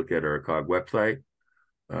to look at our COG website.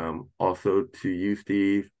 Also to you,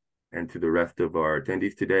 Steve, and to the rest of our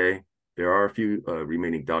attendees today, there are a few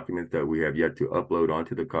remaining documents that we have yet to upload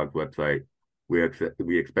onto the COG website. We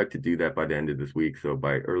expect to do that by the end of this week. So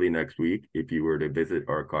by early next week, if you were to visit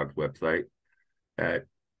our COG's website at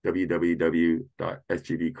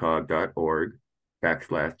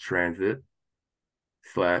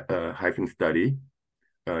www.sgvcog.org/transit/study,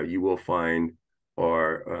 you will find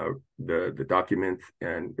the documents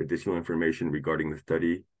and additional information regarding the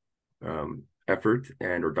study efforts,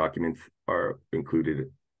 and our documents are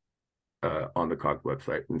included on the COG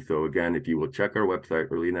website. And so again, if you will check our website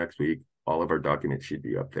early next week, all of our documents should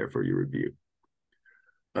be up there for your review.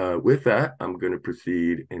 With that, I'm going to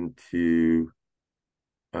proceed into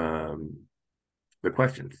the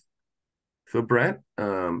questions. So Brent,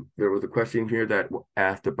 there was a question here that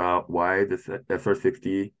asked about why this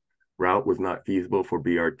SR60 route was not feasible for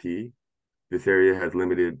BRT. This area has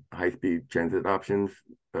limited high-speed transit options.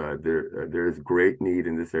 There is great need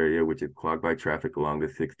in this area, which is clogged by traffic along the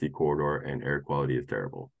 60 corridor, and air quality is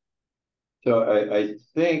terrible. So I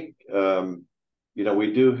think,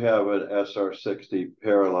 we do have an SR60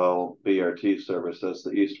 parallel BRT service. That's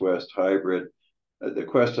the east-west hybrid. The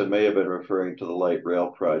question may have been referring to the light rail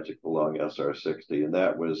project along SR60, and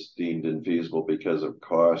that was deemed infeasible because of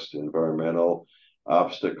cost, environmental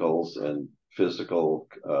obstacles, and physical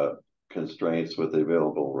constraints with the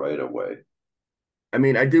available right-of-way. I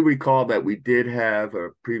mean, I do recall that we did have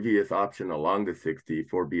a previous option along the 60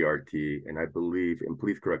 for BRT, and I believe, and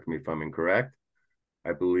please correct me if I'm incorrect,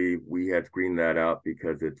 I believe we had screened that out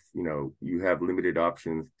because it's, you have limited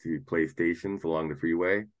options to place stations along the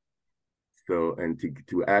freeway. So, and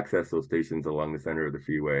to access those stations along the center of the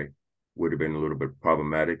freeway would have been a little bit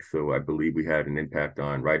problematic. So I believe we had an impact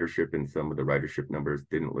on ridership, and some of the ridership numbers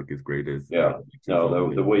didn't look as great as. Yeah,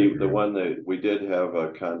 no, the one that we did have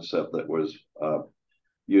a concept that was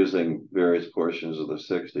using various portions of the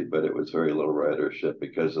 60, but it was very low ridership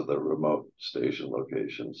because of the remote station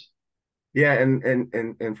locations. Yeah,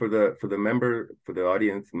 and for the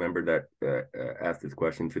audience member that asked this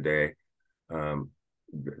question today,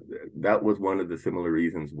 that was one of the similar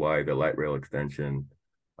reasons why the light rail extension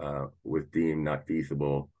was deemed not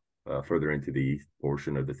feasible further into the east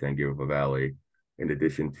portion of the San Gabriel Valley, in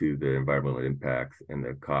addition to the environmental impacts and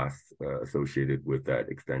the costs associated with that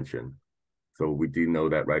extension. So we do know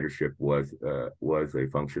that ridership was a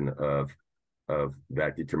function of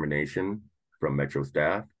that determination from Metro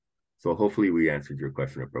staff. So hopefully we answered your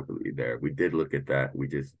question appropriately there. We did look at that.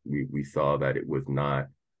 We saw that it was not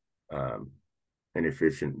an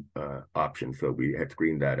efficient option. So we had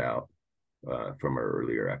screened that out from our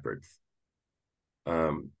earlier efforts.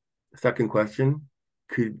 Second question,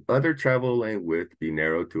 could other travel lane width be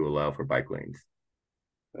narrowed to allow for bike lanes?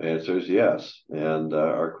 The answer is yes. And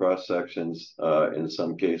our cross sections in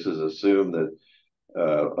some cases assume that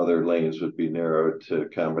other lanes would be narrowed to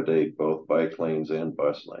accommodate both bike lanes and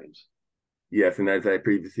bus lanes. Yes, and as I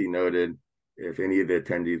previously noted, if any of the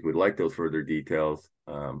attendees would like those further details,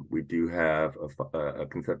 we do have a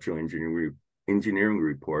conceptual engineering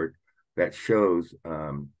report that shows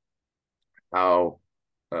how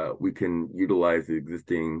we can utilize the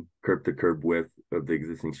existing curb-to-curb width of the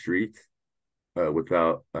existing streets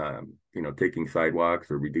without taking sidewalks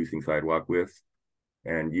or reducing sidewalk widths.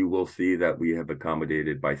 And you will see that we have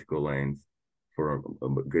accommodated bicycle lanes for a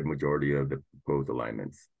good majority of the proposed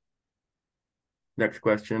alignments. Next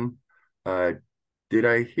question. Did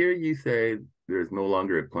I hear you say there's no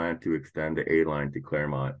longer a plan to extend the A line to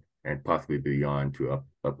Claremont and possibly beyond to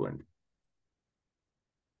Upland?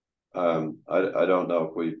 I don't know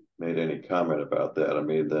if we made any comment about that. I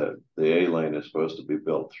mean, the A lane is supposed to be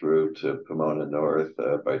built through to Pomona North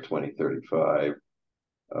by 2035.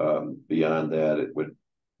 Beyond that, it would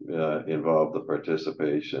involve the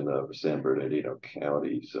participation of San Bernardino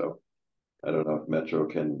County. So I don't know if Metro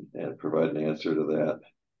can provide an answer to that.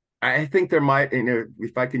 I think there might,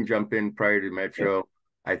 if I can jump in prior to Metro,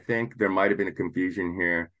 yeah. I think there might have been a confusion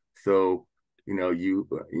here. So,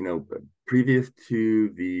 previous to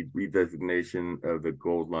the redesignation of the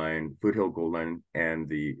Gold Line, Foothill Gold Line, and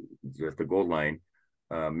just the Gold Line,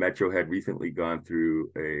 Metro had recently gone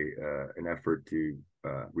through an effort to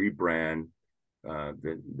rebrand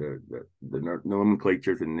the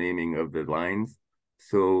nomenclatures and naming of the lines.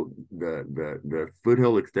 So the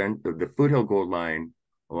Foothill Gold Line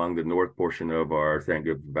along the north portion of our San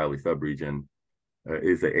Gabriel Valley subregion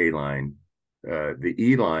is the A line. The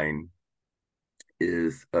E line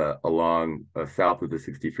is along south of the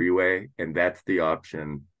 60 freeway, and that's the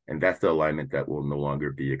option, and that's the alignment that will no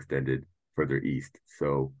longer be extended further east.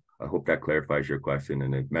 So I hope that clarifies your question.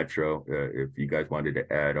 And if Metro, if you guys wanted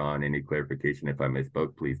to add on any clarification, if I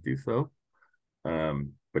misspoke, please do so.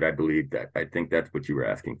 But I think that's what you were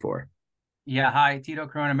asking for. Yeah, hi, Tito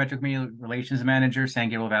Corona, Metro Community Relations Manager, San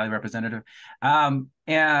Gabriel Valley Representative.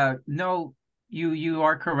 No, you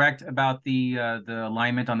are correct about the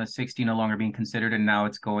alignment on the 60 no longer being considered, and now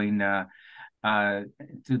it's going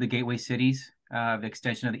through the gateway cities, the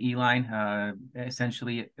extension of the E line,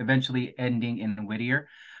 eventually ending in Whittier.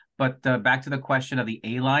 But back to the question of the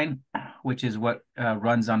A line, which is what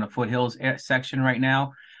runs on the foothills section right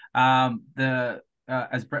now.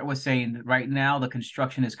 As Brett was saying, right now the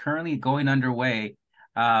construction is currently going underway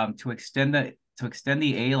to extend the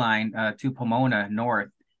A line to Pomona North.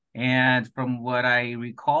 And from what I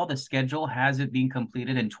recall, the schedule has it being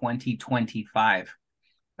completed in 2025.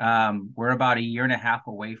 We're about a year and a half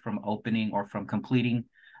away from opening or from completing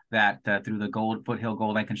that through the Foothill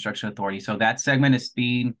Gold Line Construction Authority. So that segment is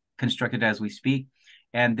being constructed as we speak.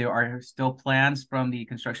 And there are still plans from the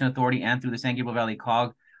Construction Authority and through the San Gabriel Valley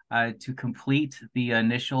COG to complete the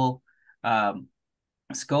initial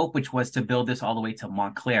scope, which was to build this all the way to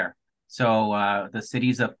Montclair. So the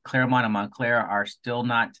cities of Claremont and Montclair are still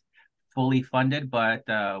not fully funded, but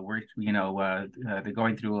they're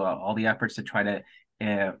going through all the efforts to try to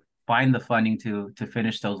find the funding to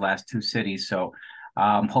finish those last two cities. So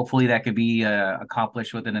hopefully that could be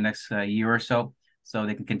accomplished within the next year or so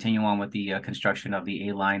they can continue on with the construction of the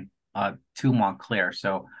A line to Montclair.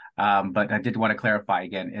 So, but I did want to clarify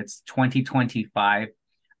again, it's 2025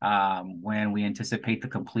 when we anticipate the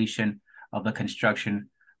completion of the construction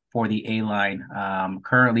for the A line,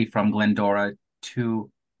 currently from Glendora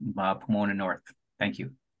to Pomona North. Thank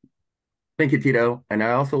you. Thank you, Tito. And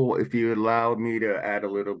I also, if you allow me to add a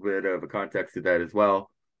little bit of a context to that as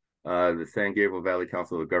well, the San Gabriel Valley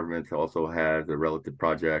Council of Governments also has a relative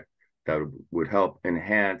project that would help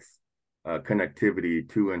enhance connectivity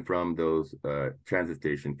to and from those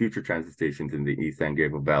future transit stations in the East San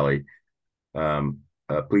Gabriel Valley.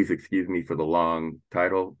 Please excuse me for the long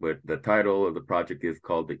title, but the title of the project is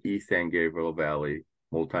called the East San Gabriel Valley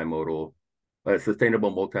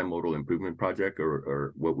Sustainable Multimodal Improvement Project,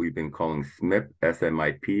 or what we've been calling SMIP,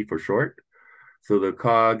 SMIP for short. So the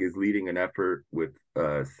COG is leading an effort with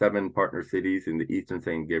 7 partner cities in the Eastern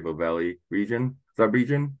San Gabriel Valley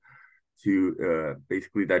sub-region, to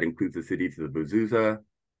basically that includes the cities of Azusa,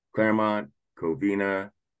 Claremont,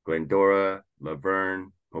 Covina, Glendora,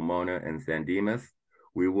 Laverne, Pomona, and San Dimas.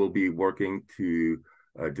 We will be working to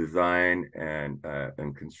design and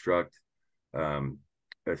construct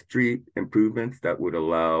street improvements that would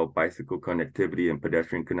allow bicycle connectivity and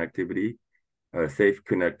pedestrian connectivity, safe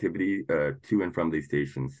connectivity to and from these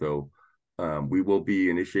stations. So we will be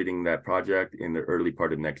initiating that project in the early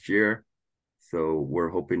part of next year. So we're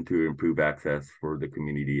hoping to improve access for the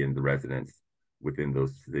community and the residents within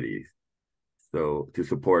those cities. So to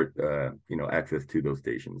support, access to those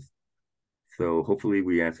stations. So hopefully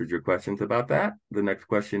we answered your questions about that. The next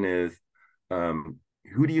question is,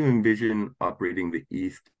 who do you envision operating the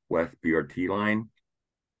East-West BRT line?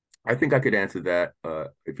 I think I could answer that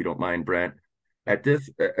if you don't mind, Brent. At this,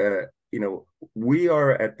 we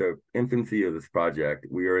are at the infancy of this project.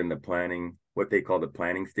 We are in the planning, what they call the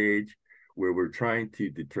planning stage, where we're trying to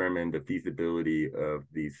determine the feasibility of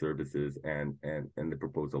these services and the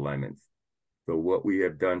proposed alignments. So what we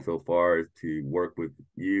have done so far is to work with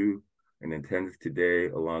you and attendance today,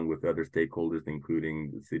 along with other stakeholders,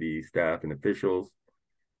 including the city staff and officials,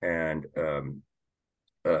 and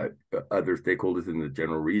other stakeholders in the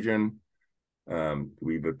general region.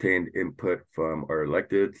 We've obtained input from our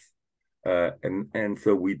electeds, and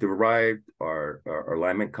so we derived our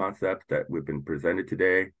alignment concept that we've been presented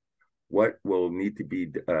today. What will need to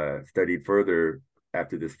be studied further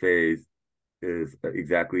after this phase is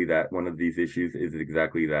exactly that. One of these issues is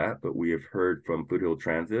exactly that, but we have heard from Foothill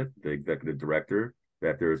Transit, the executive director,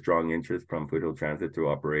 that there is strong interest from Foothill Transit to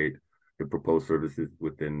operate the proposed services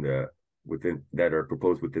that are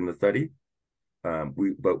proposed within the study.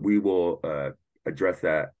 But we will address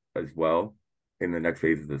that as well in the next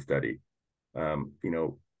phase of the study.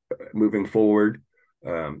 Moving forward,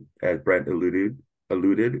 as Brent alluded,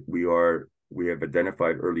 we have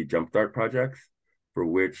identified early jumpstart projects for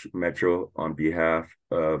which Metro, on behalf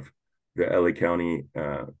of the LA County,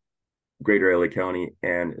 Greater LA County,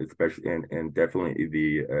 and especially and definitely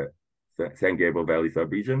the San Gabriel Valley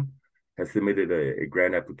subregion, has submitted a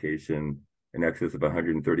grant application in excess of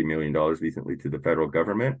 $130 million recently to the federal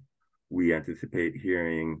government. We anticipate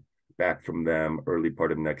hearing back from them early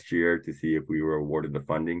part of next year to see if we were awarded the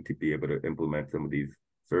funding to be able to implement some of these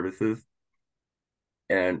services.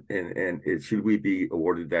 And should we be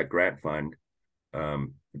awarded that grant fund,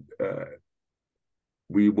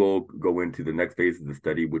 we will go into the next phase of the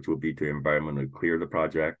study, which will be to environmentally clear the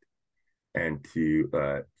project and to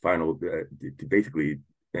basically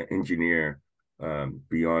engineer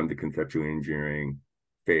beyond the conceptual engineering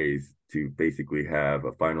phase, to basically have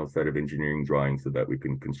a final set of engineering drawings so that we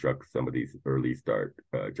can construct some of these early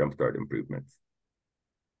jumpstart improvements.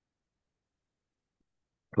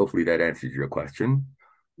 Hopefully that answers your question.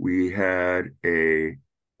 We had a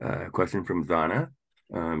question from Zana.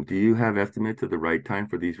 Do you have estimates of the right time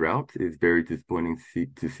for these routes? It's very disappointing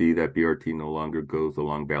to see that BRT no longer goes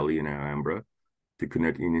along Valley and Alhambra to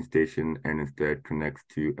connect Union Station, and instead connects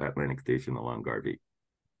to Atlantic Station along Garvey.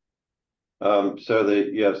 So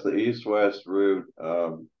the east-west route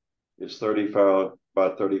is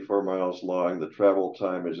about 34 miles long. The travel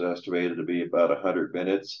time is estimated to be about 100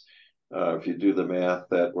 minutes. If you do the math,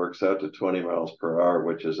 that works out to 20 miles per hour,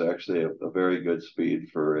 which is actually a very good speed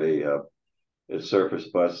for a surface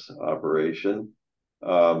bus operation.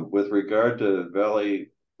 With regard to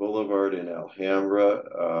Valley Boulevard in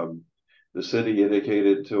Alhambra, the city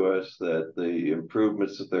indicated to us that the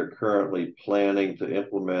improvements that they're currently planning to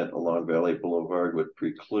implement along Valley Boulevard would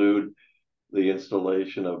preclude the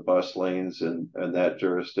installation of bus lanes in that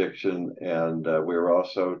jurisdiction. And we were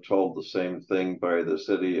also told the same thing by the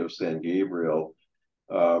city of San Gabriel.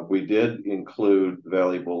 We did include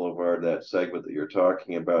Valley Boulevard, that segment that you're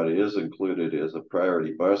talking about. It is included as a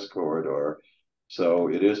priority bus corridor. So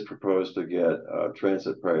it is proposed to get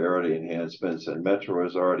transit priority enhancements, and Metro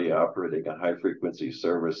is already operating a high frequency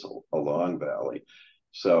service along Valley.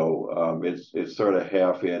 So it's sort of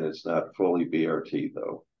half in, it's not fully BRT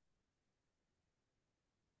though.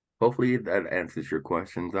 Hopefully that answers your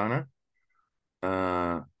question, Zana.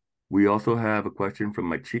 We also have a question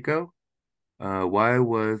from Machiko. Why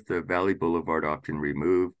was the Valley Boulevard option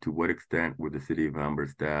removed? To what extent were the City of Alhambra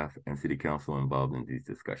staff and City Council involved in these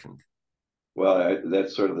discussions? Well,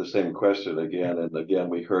 that's sort of the same question again. And again,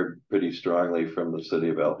 we heard pretty strongly from the city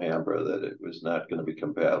of Alhambra that it was not going to be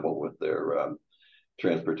compatible with their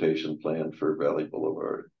transportation plan for Valley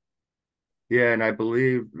Boulevard. Yeah, and I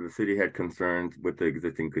believe the city had concerns with the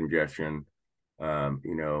existing congestion. You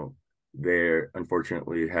know, they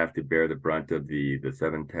unfortunately have to bear the brunt of the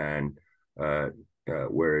 710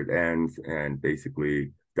 where it ends and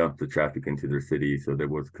basically dump the traffic into their city. So there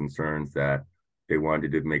was concerns that they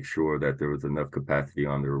wanted to make sure that there was enough capacity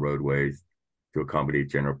on their roadways to accommodate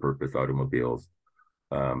general purpose automobiles.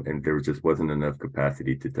 And there just wasn't enough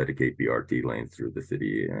capacity to dedicate BRT lanes through the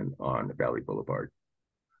city and on Valley Boulevard.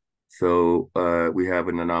 So we have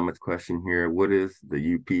an anonymous question here. What is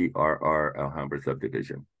the UPRR Alhambra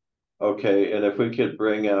subdivision? Okay, and if we could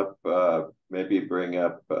bring up, maybe bring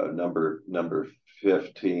up number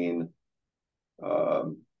 15,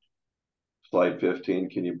 slide 15.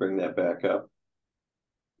 Can you bring that back up?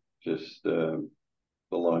 Just the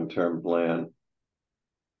long-term plan.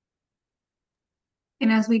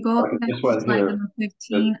 And as we go back to slide number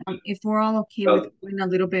 15, if we're all okay with going a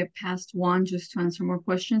little bit past 1 just to answer more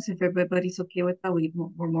questions, if everybody's okay with that,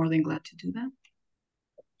 we're more than glad to do that.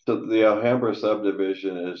 So the Alhambra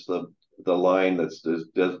subdivision is the line that's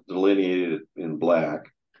delineated in black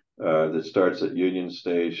that starts at Union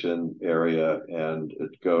Station area and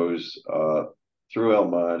it goes through El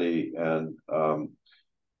Monte. And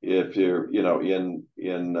if you're, you know,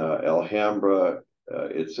 in Alhambra,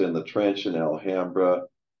 it's in the trench in Alhambra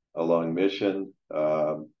along Mission.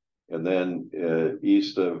 And then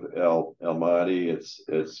east of El Monte,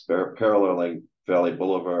 it's paralleling Valley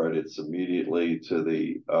Boulevard. It's immediately to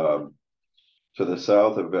the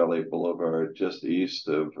south of Valley Boulevard, just east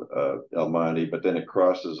of El Monte, but then it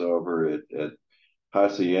crosses over at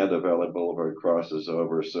Hacienda. Valley Boulevard crosses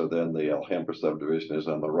over, so then the Alhambra subdivision is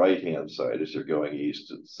on the right-hand side as you're going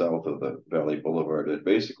east and south of the Valley Boulevard. It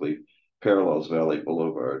basically parallels Valley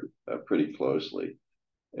Boulevard pretty closely.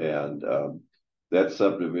 And that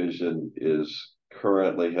subdivision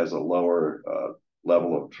currently has a lower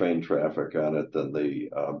level of train traffic on it than the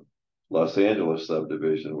Los Angeles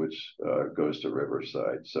subdivision, which goes to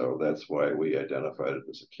Riverside. So that's why we identified it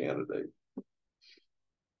as a candidate.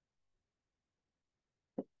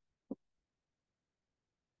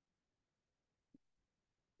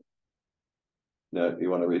 Now,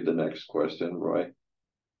 you want to read the next question, Roy?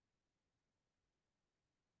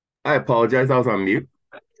 I apologize. I was on mute.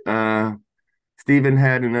 Stephen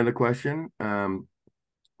had another question.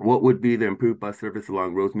 What would be the improved bus service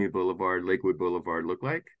along Rosemead Boulevard, Lakewood Boulevard look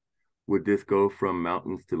like? Would this go from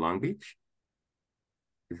Mountains to Long Beach?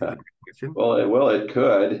 Is that the question? Well, it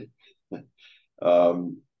could.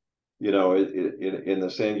 You know, in the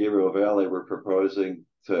San Gabriel Valley, we're proposing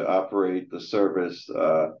to operate the service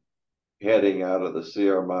heading out of the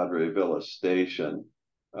Sierra Madre Villa station.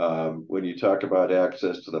 When you talk about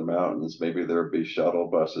access to the mountains, maybe there would be shuttle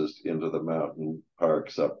buses into the mountain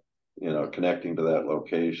parks up, you know, connecting to that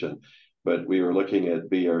location. But we were looking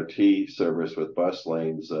at BRT service with bus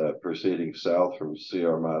lanes proceeding south from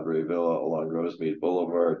Sierra Madre Villa along Rosemead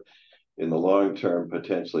Boulevard. In the long term,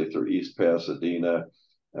 potentially through East Pasadena,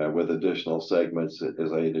 with additional segments,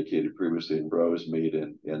 as I indicated previously, in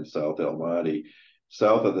Rosemead and South El Monte.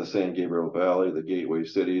 South of the San Gabriel Valley, the gateway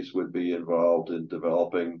cities would be involved in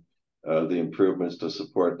developing the improvements to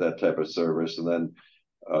support that type of service. And then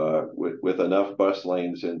with enough bus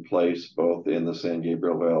lanes in place, both in the San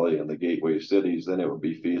Gabriel Valley and the gateway cities, then it would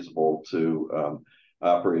be feasible to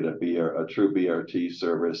operate a true BRT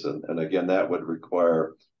service. And again, that would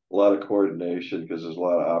require a lot of coordination because there's a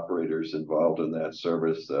lot of operators involved in that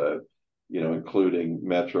service, you know, including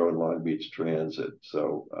Metro and Long Beach Transit.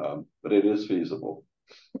 So, but it is feasible.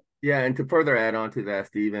 Yeah, and to further add on to that,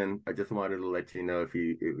 Stephen, I just wanted to let you know if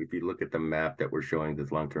you look at the map that we're showing,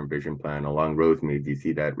 this long-term vision plan along Rosemead, you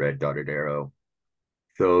see that red dotted arrow.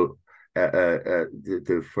 So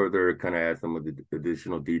to further kind of add some of the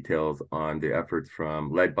additional details on the efforts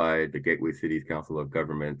led by the Gateway Cities Council of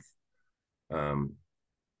Governments,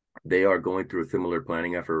 they are going through a similar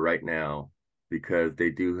planning effort right now because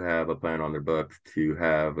they do have a plan on their books to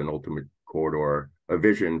have an ultimate corridor, a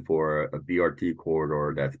vision for a BRT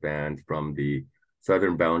corridor that spans from the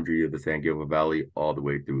southern boundary of the San Gabriel Valley all the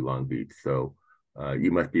way through Long Beach. So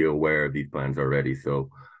you must be aware of these plans already. So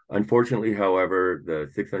unfortunately, however, the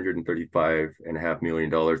 $635.5 million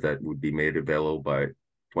that would be made available by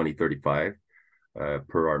 2035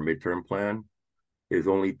 per our midterm plan is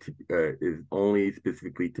only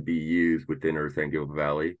specifically to be used within our San Gabriel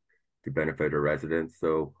Valley to benefit our residents.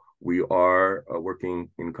 So we are working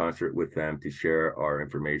in concert with them to share our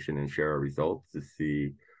information and share our results to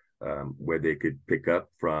see where they could pick up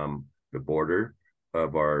from the border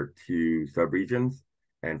of our two subregions,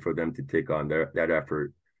 and for them to take on that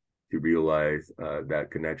effort to realize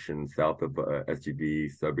that connection south of SGV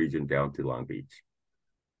subregion down to Long Beach.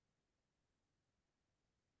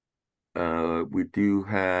 We do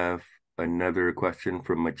have another question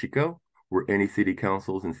from Machiko. Were any city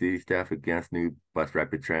councils and city staff against new bus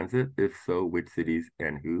rapid transit? If so, which cities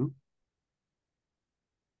and who?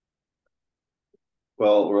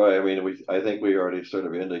 Well, Roy, I mean, I think we already sort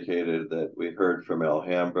of indicated that we heard from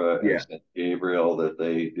Alhambra and San Gabriel that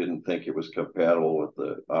they didn't think it was compatible with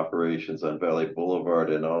the operations on Valley Boulevard.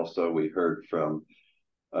 And also we heard from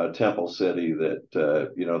Temple City that,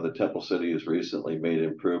 the Temple City has recently made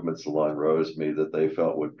improvements along Rosemead that they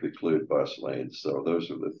felt would preclude bus lanes. So those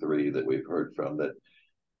are the three that we've heard from that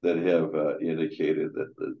have indicated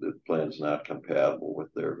that the plan's not compatible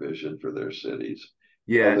with their vision for their cities.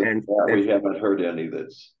 Yeah, and we haven't heard any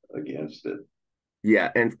that's against it. Yeah,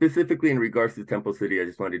 and specifically in regards to Temple City, I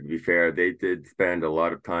just wanted to be fair. They did spend a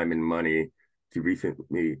lot of time and money to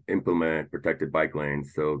recently implement protected bike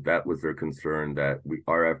lanes. So that was their concern, that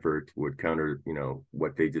our efforts would counter,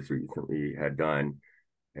 what they just recently had done,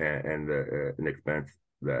 and an expense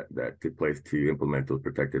that took place to implement those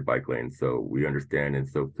protected bike lanes. So we understand, and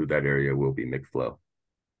so through that area will be mixed flow.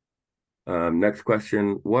 Next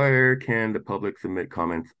question, where can the public submit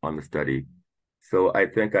comments on the study? So I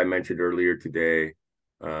think I mentioned earlier today,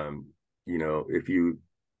 if you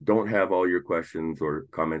don't have all your questions or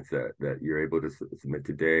comments that you're able to submit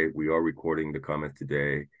today, we are recording the comments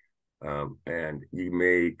today. And you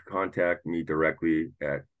may contact me directly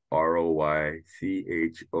at ROYCHOI,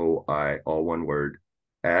 all one word,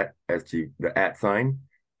 at sgvcog.org.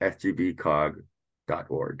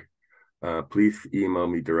 Please email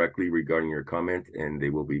me directly regarding your comments, and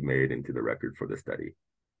they will be made into the record for the study.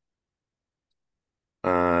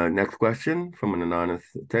 Next question from an anonymous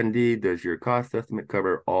attendee. Does your cost estimate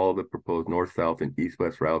cover all the proposed north-south and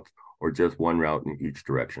east-west routes, or just one route in each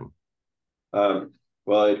direction? Well,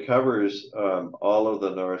 it covers all of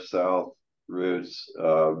the north-south routes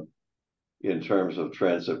in terms of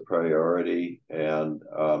transit priority, and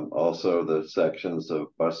also the sections of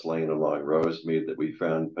bus lane along Rosemead that we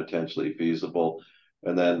found potentially feasible.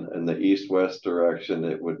 And then in the east-west direction,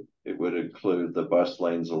 it would include the bus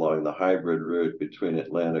lanes along the hybrid route between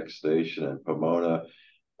Atlantic Station and Pomona,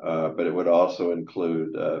 but it would also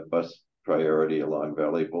include bus priority along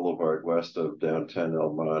Valley Boulevard west of downtown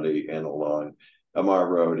El Monte and along Amar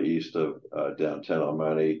Road east of downtown El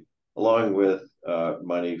Monte, along with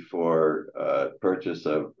money for purchase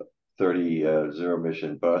of 30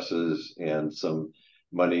 zero-emission buses and some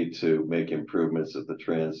money to make improvements at the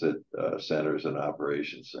transit centers and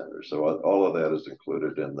operation centers. So all of that is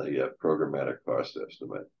included in the programmatic cost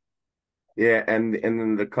estimate. Yeah, and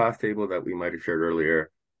then the cost table that we might have shared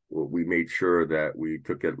earlier, we made sure that we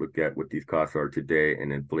took a look at what these costs are today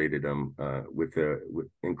and inflated them with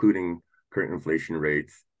including current inflation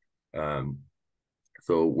rates.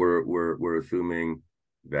 So we're assuming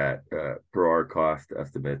that per our cost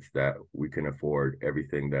estimates that we can afford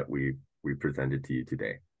everything that we presented to you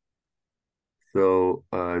today. So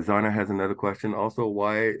Zana has another question. Also,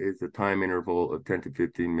 why is the time interval of 10 to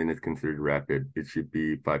 15 minutes considered rapid? It should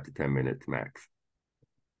be 5 to 10 minutes max.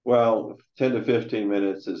 Well, 10 to 15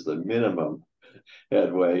 minutes is the minimum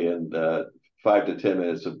headway, and 5 to 10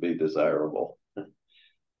 minutes would be desirable.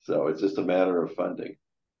 So it's just a matter of funding.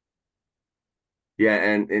 Yeah,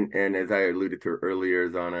 and as I alluded to earlier,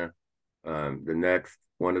 Zana,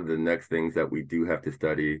 one of the next things that we do have to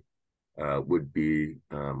study would be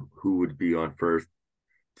who would be on first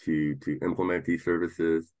to implement these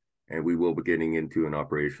services, and we will be getting into an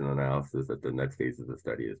operational analysis at the next phase of the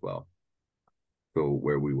study as well. So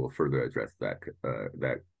where we will further address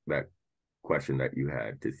that question that you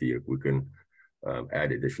had to see if we can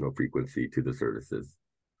add additional frequency to the services.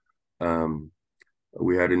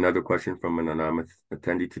 We had another question from an anonymous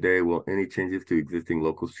attendee today. Will any changes to existing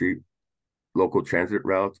local transit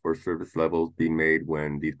routes or service levels be made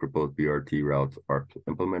when these proposed BRT routes are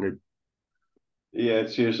implemented? Yeah,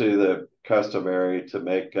 it's usually the customary to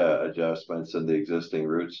make adjustments in the existing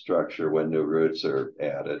route structure when new routes are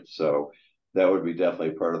added. So that would be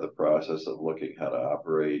definitely part of the process of looking how to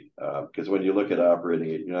operate. Because when you look at operating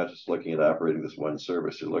it, you're not just looking at operating this one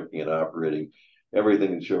service, you're looking at operating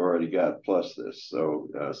everything that you already got plus this. So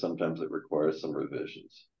sometimes it requires some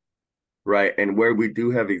revisions. Right, and where we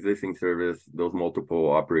do have existing service, those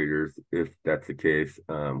multiple operators, if that's the case,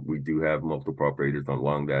 we do have multiple operators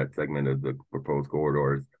along that segment of the proposed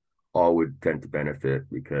corridors, all would tend to benefit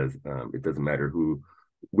because it doesn't matter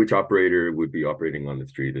which operator would be operating on the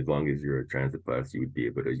street. As long as you're a transit bus, you would be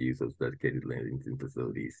able to use those dedicated lanes and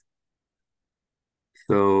facilities.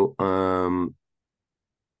 So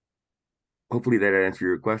hopefully that answered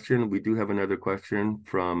your question. We do have another question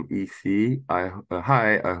from EC.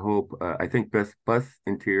 Hi, I think bus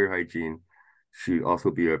interior hygiene should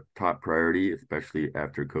also be a top priority, especially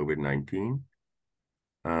after COVID-19.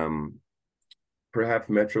 Perhaps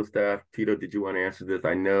Metro staff, Tito, did you want to answer this?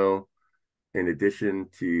 I know in addition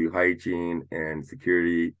to hygiene and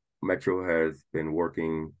security, Metro has been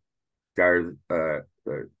working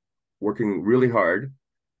working really hard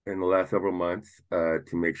in the last several months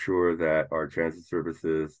to make sure that our transit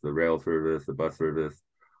services, the rail service, the bus service,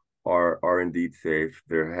 are indeed safe.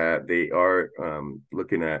 They are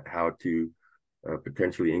looking at how to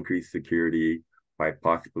potentially increase security by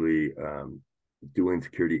possibly doing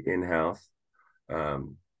security in-house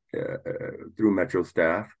through Metro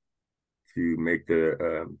staff to make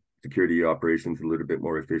the security operations a little bit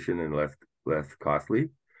more efficient and less costly.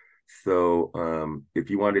 So if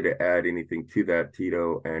you wanted to add anything to that,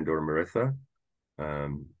 Tito and or Marissa,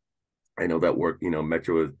 I know that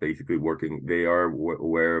Metro is basically working. They are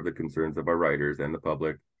aware of the concerns of our riders and the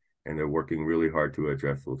public, and they're working really hard to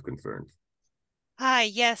address those concerns. Hi,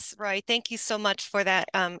 yes, Roy, thank you so much for that.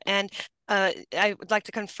 I would like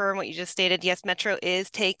to confirm what you just stated. Yes, Metro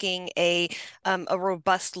is taking a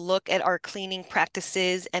robust look at our cleaning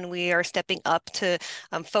practices, and we are stepping up to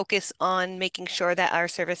focus on making sure that our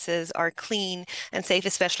services are clean and safe,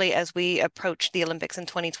 especially as we approach the Olympics in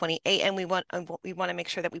 2028. And we want to make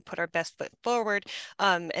sure that we put our best foot forward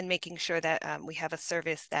and making sure that we have a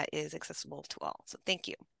service that is accessible to all. So thank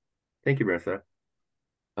you. Thank you, Marissa.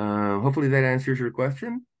 Hopefully that answers your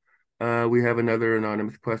question. We have another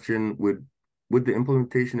anonymous question. Would the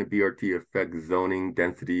implementation of BRT affect zoning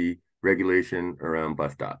density regulation around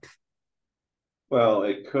bus stops? Well,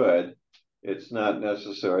 it could. It's not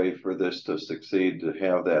necessary for this to succeed to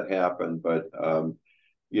have that happen, but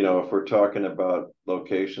if we're talking about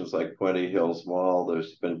locations like Puente Hills Mall,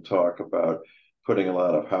 there's been talk about putting a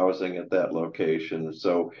lot of housing at that location.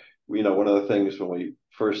 So, one of the things when we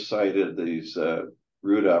first cited these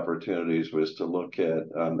route opportunities was to look at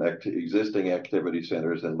existing activity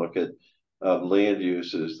centers and look at land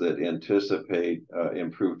uses that anticipate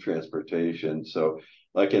improved transportation. So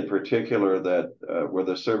like in particular that where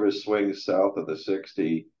the service swings south of the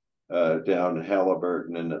 60 down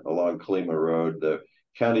Halliburton and along Klima Road, the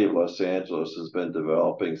County of Los Angeles has been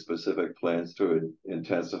developing specific plans to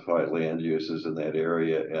intensify land uses in that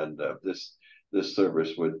area, and this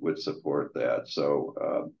service would support that.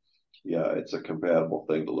 So yeah, it's a compatible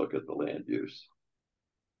thing to look at the land use.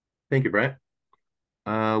 Thank you, Brent.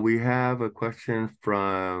 We have a question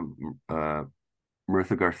from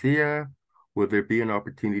Marissa Garcia. Will there be an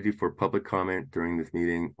opportunity for public comment during this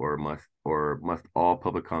meeting, or must all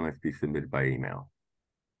public comments be submitted by email?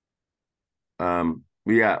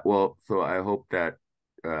 Yeah, well, so I hope that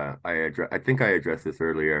I think I addressed this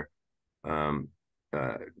earlier.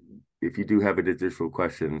 If you do have additional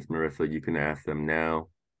questions, Marissa, you can ask them now.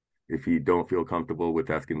 If you don't feel comfortable with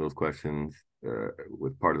asking those questions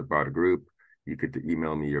with part of the broader group, you could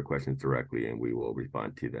email me your questions directly and we will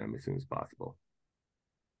respond to them as soon as possible.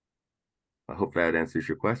 I hope that answers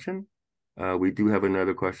your question. We do have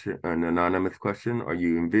another question, an anonymous question. Are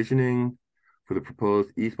you envisioning for the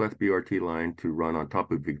proposed East-West BRT line to run on top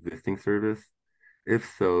of existing service? If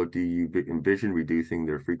so, do you envision reducing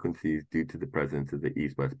their frequencies due to the presence of the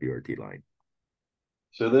East-West BRT line?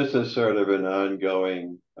 So this is sort of an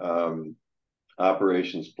ongoing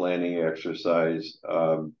operations planning exercise.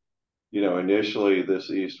 Initially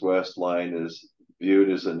this east-west line is viewed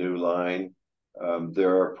as a new line.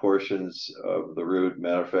 There are portions of the route,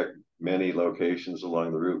 matter of fact, many locations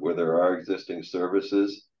along the route where there are existing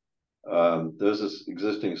services. Those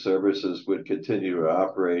existing services would continue to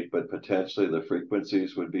operate, but potentially the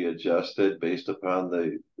frequencies would be adjusted based upon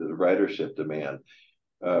the ridership demand.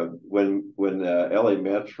 When LA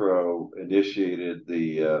Metro initiated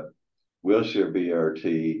the Wilshire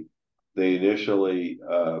BRT, they initially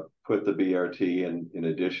put the BRT in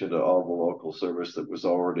addition to all the local service that was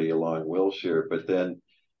already along Wilshire. But then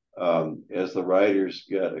as the riders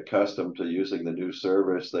got accustomed to using the new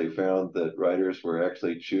service, they found that riders were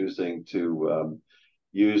actually choosing to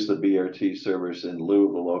use the BRT service in lieu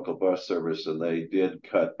of the local bus service, and they did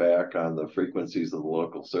cut back on the frequencies of the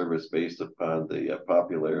local service based upon the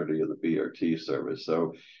popularity of the BRT service.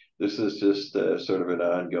 So this is just sort of an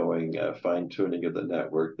ongoing fine-tuning of the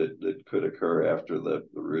network that could occur after the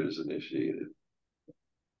route is initiated.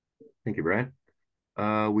 Thank you, Brent.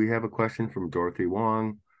 We have a question from Dorothy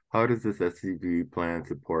Wong. How does this SGV plan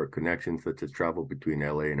support connections such as travel between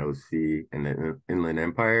LA and OC and the Inland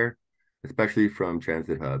Empire, especially from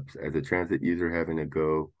transit hubs? As a transit user having to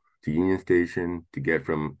go to Union Station to get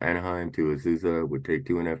from Anaheim to Azusa would take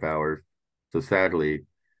 2.5 hours. So sadly,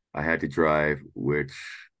 I had to drive, which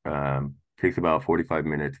takes about 45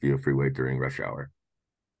 minutes via freeway during rush hour.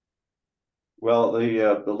 Well,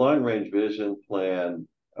 the long range vision plan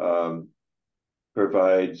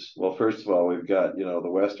provides, well, first of all, we've got, the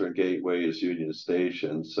Western Gateway is Union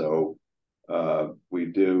Station. So we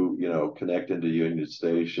do, connect into Union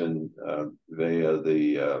Station via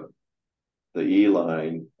the E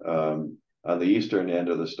line. On the eastern end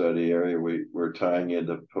of the study area, we're tying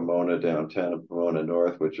into Pomona downtown and Pomona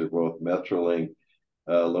North, which are both Metrolink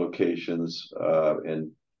locations,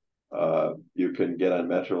 and you can get on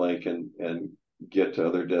Metrolink and get to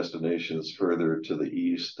other destinations further to the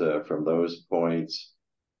east from those points.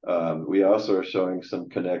 We also are showing some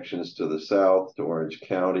connections to the south, to Orange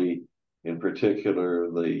County. In particular,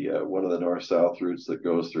 one of the north-south routes that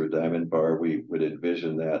goes through Diamond Bar, we would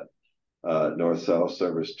envision that north-south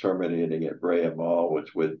service terminating at Brea Mall,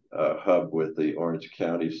 which would hub with the Orange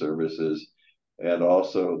County services, and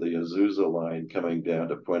also the Azusa line coming down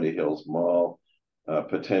to Puente Hills Mall.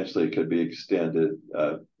 Potentially could be extended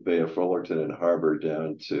via Fullerton and Harbor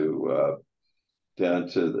down to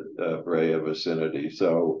the Brea vicinity.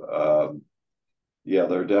 So yeah,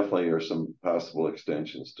 there definitely are some possible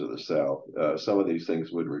extensions to the south. Some of these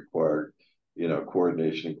things would require,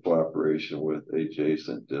 coordination and cooperation with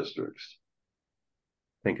adjacent districts.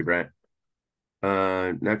 Thank you, Brent.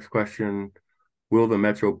 Next question. Will the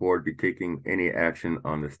Metro Board be taking any action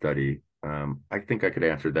on the study? I think I could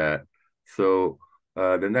answer that. So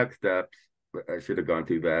the next steps, I should have gone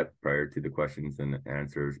through that prior to the questions and the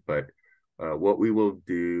answers, but what we will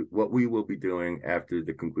be doing after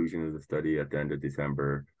the conclusion of the study at the end of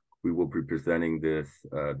December, we will be presenting the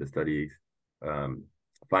study's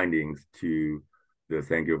findings to the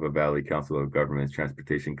San Gabriel Valley Council of Governments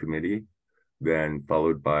Transportation Committee, then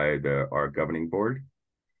followed by our governing board.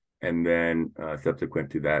 And then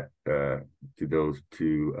subsequent to that, to those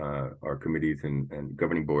two, our committees and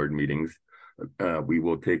governing board meetings, we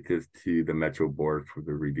will take this to the Metro Board for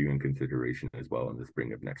the review and consideration as well in the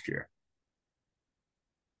spring of next year.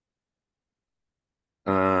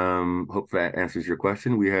 Hope that answers your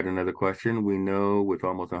question. We had another question. We know with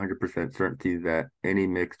almost 100% certainty that any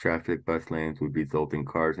mixed traffic bus lanes would result in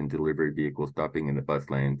cars and delivery vehicles stopping in the bus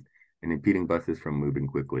lanes and impeding buses from moving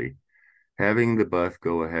quickly. Having the bus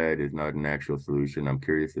go ahead is not an actual solution. I'm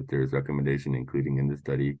curious if there is recommendation, including in the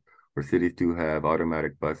study, for cities to have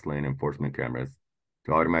automatic bus lane enforcement cameras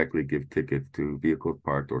to automatically give tickets to vehicles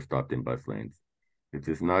parked or stopped in bus lanes. If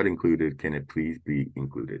it's not included, can it please be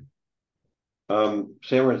included?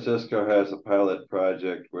 San Francisco has a pilot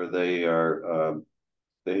project where they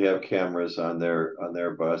have cameras on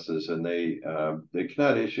their buses, and they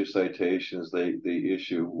cannot issue citations. They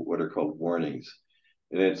issue what are called warnings,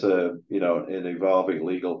 and it's an evolving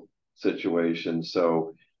legal situation.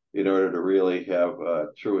 So in order to really have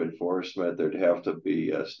true enforcement, there'd have to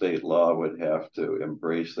be state law would have to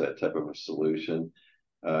embrace that type of a solution.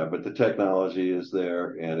 But the technology is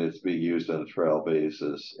there, and it's being used on a trial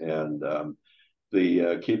basis. And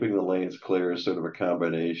the keeping the lanes clear is sort of a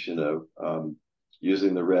combination of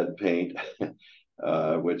using the red paint,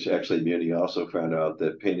 which actually Muni also found out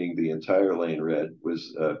that painting the entire lane red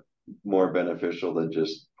was more beneficial than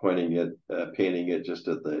just painting it just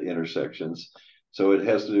at the intersections. So it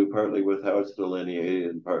has to do partly with how it's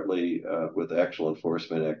delineated and partly with actual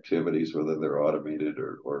enforcement activities, whether they're automated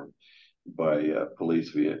or by police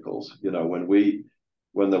vehicles.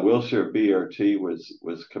 When the Wilshire BRT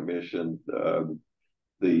was commissioned,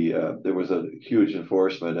 there was a huge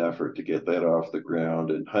enforcement effort to get that off the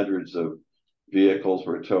ground, and hundreds of vehicles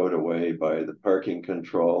were towed away by the parking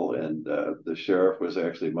control, and the sheriff was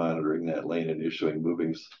actually monitoring that lane and issuing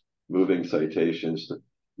moving citations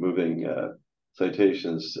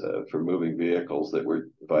for moving vehicles that were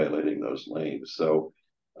violating those lanes. So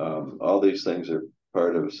all these things are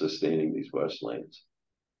part of sustaining these bus lanes.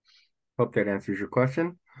 Hope that answers your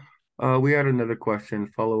question. We had another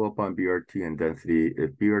question, follow up on BRT and density.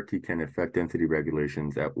 If BRT can affect density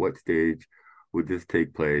regulations, at what stage would this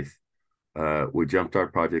take place? Would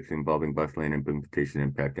jumpstart projects involving bus lane implementation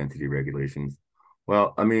impact density regulations?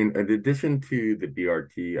 Well, I mean, in addition to the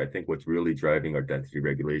BRT, I think what's really driving our density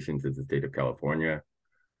regulations is the state of California.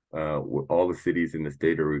 All the cities in the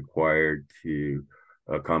state are required to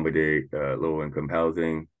accommodate low-income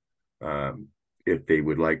housing if they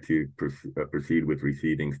would like to proceed with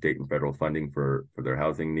receiving state and federal funding for their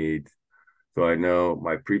housing needs. So I know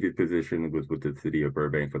my previous position was with the city of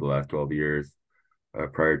Burbank for the last 12 years,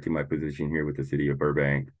 prior to my position here with the city of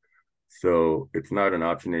Burbank. So it's not an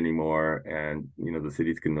option anymore. And, the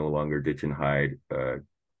cities can no longer ditch and hide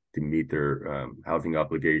meet their housing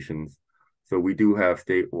obligations. So we do have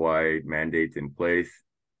statewide mandates in place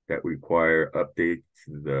that require updates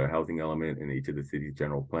to the housing element in each of the city's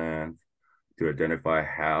general plans to identify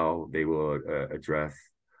how they will address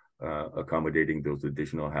accommodating those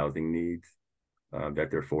additional housing needs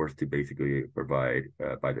that they're forced to basically provide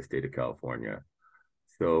by the state of California.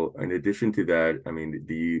 So in addition to that, I mean,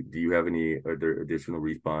 do you have any other additional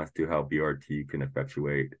response to how BRT can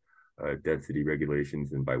effectuate density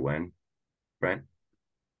regulations and by when, Brent?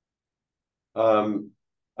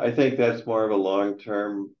 I think that's more of a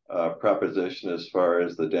long-term proposition as far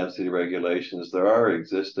as the density regulations. There are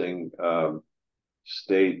existing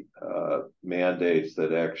state mandates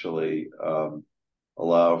that actually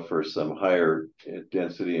allow for some higher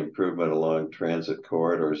density improvement along transit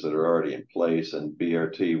corridors that are already in place, and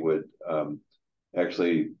BRT would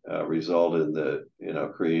actually result in the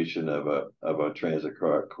creation of a transit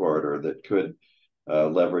corridor that could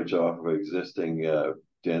leverage off of existing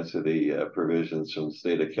density provisions from the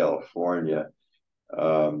state of California.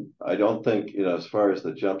 I don't think, as far as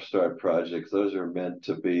the Jumpstart projects, those are meant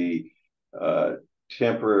to be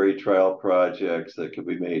temporary trial projects that could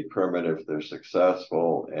be made permanent if they're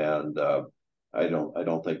successful, and I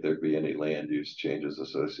don't think there'd be any land use changes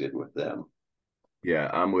associated with them. Yeah,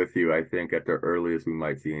 I'm with you. I think at the earliest we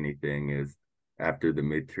might see anything is after the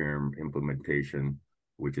midterm implementation,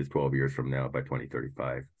 which is 12 years from now by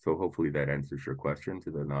 2035. So hopefully that answers your question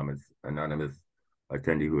to the anonymous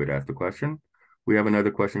attendee who had asked the question. We have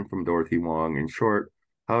another question from Dorothy Wong. In short,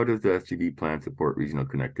 how does the SGV plan support regional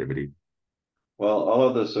connectivity? Well, all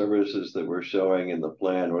of the services that we're showing in the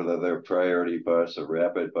plan, whether they're priority bus or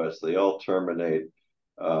rapid bus, they all terminate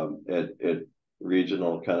at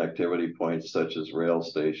regional connectivity points such as rail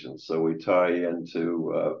stations. So we tie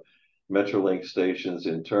into Metrolink stations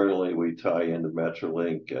internally. We tie into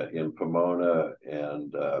Metrolink in Pomona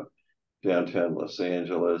and downtown Los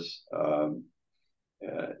Angeles.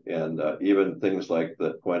 And even things like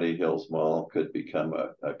the Puente Hills Mall could become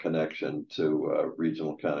a connection to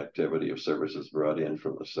regional connectivity of services brought in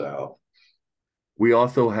from the south. We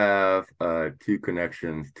also have 2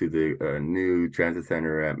 connections to the new transit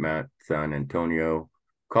center at Mount San Antonio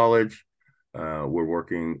College. We're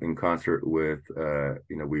working in concert with,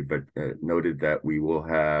 we've noted that we will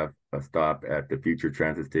have a stop at the future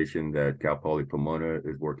transit station that Cal Poly Pomona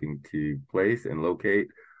is working to place and locate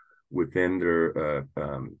within their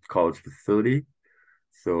college facility.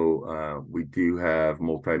 So we do have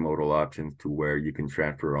multimodal options to where you can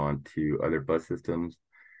transfer on to other bus systems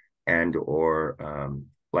and or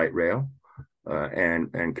light rail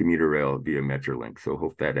and commuter rail via Metrolink. So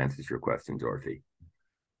hope that answers your question, Dorothy.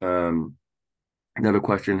 Another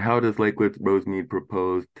question, how does Lakewood Rosemead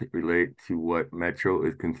propose to relate to what Metro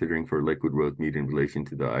is considering for Lakewood Rosemead in relation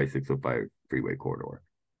to the I-605 freeway corridor?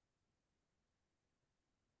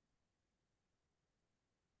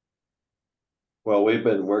 Well, we've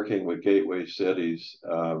been working with gateway cities.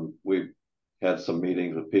 We've had some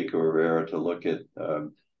meetings with Pico Rivera to look at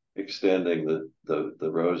extending the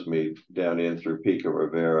Rosemead down in through Pico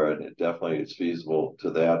Rivera, and it definitely is feasible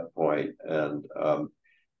to that point. And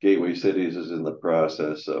Gateway Cities is in the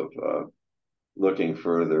process of looking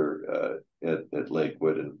further at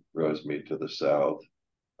Lakewood and Rosemead to the south.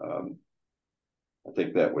 I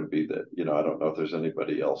think that would be the, I don't know if there's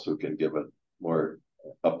anybody else who can give a more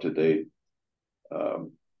up-to-date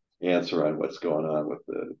answer on what's going on with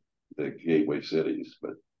the gateway cities,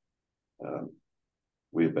 but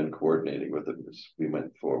we've been coordinating with them as we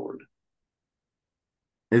went forward.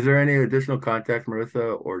 Is there any additional context,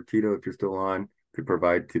 Marissa or Tito, if you're still on, could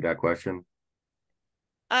provide to that question?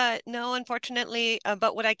 No, unfortunately,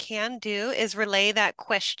 but what I can do is relay that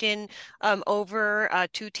question over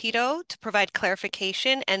to Tito to provide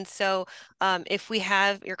clarification. And so if we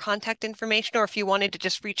have your contact information, or if you wanted to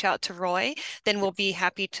just reach out to Roy, then we'll be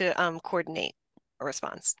happy to coordinate a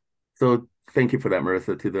response. So thank you for that,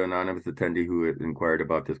 Marissa. To the anonymous attendee who had inquired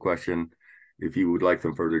about this question, if you would like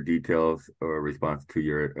some further details or response to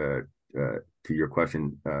your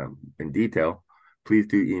question in detail, please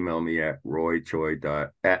do email me at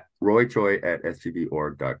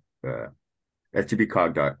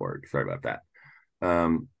roychoi@sgvcog.org. Sorry about that.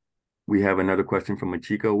 We have another question from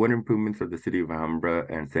Machiko. What improvements are the city of Alhambra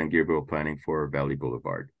and San Gabriel planning for Valley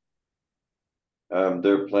Boulevard?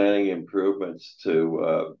 They're planning improvements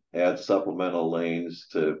to add supplemental lanes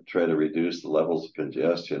to try to reduce the levels of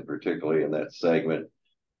congestion, particularly in that segment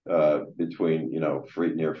between,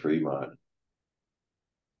 near Fremont.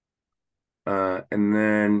 And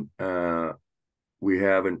then we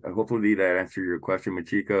have, hopefully that answered your question,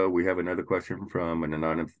 Machiko. We have another question from an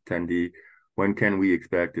anonymous attendee. When can we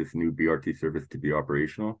expect this new BRT service to be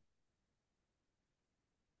operational?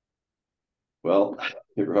 Well,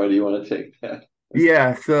 Roy, do you want to take that?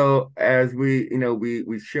 Yeah, so as we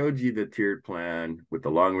showed you the tiered plan with the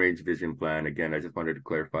long range vision plan. Again, I just wanted to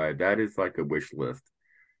clarify that is like a wish list.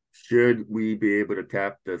 Should we be able to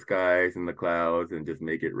tap the skies and the clouds and just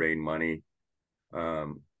make it rain money?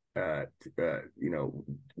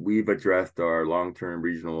 We've addressed our long-term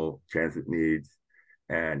regional transit needs,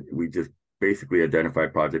 and we just basically identify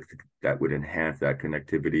projects that would enhance that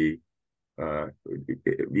connectivity, via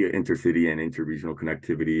intercity and interregional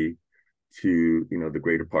connectivity to the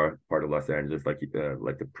greater part of Los Angeles, like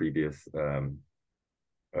the previous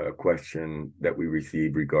question that we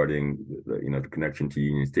received regarding the connection to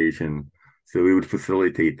Union Station. So we would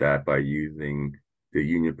facilitate that by using the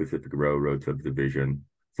Union Pacific Railroad subdivision.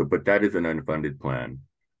 So, but that is an unfunded plan.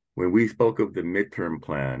 When we spoke of the midterm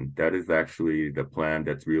plan, that is actually the plan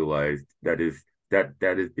that's realized, that is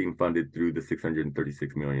being funded through the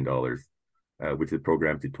 $636 million, which is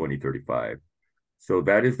programmed to 2035. So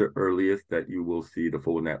that is the earliest that you will see the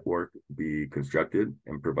full network be constructed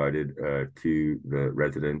and provided to the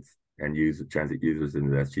residents and transit users in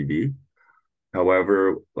the SGV.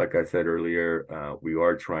 However, like I said earlier, we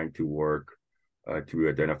are trying to work to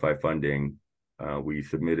identify funding. We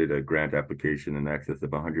submitted a grant application in excess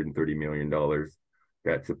of $130 million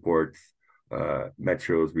that supports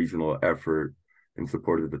Metro's regional effort in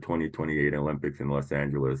support of the 2028 Olympics in Los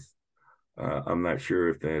Angeles. I'm not sure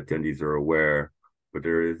if the attendees are aware, but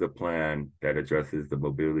there is a plan that addresses the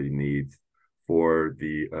mobility needs for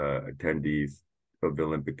the attendees of the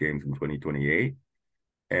Olympic Games in 2028.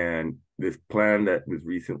 And this plan that was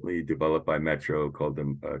recently developed by Metro, called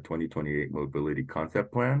the 2028 Mobility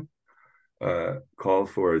Concept Plan, calls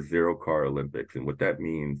for a zero-car Olympics. And what that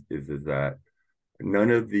means is that none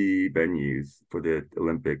of the venues for the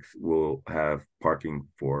Olympics will have parking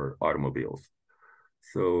for automobiles.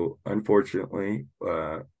 So unfortunately,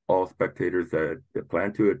 all spectators that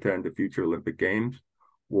plan to attend the future Olympic Games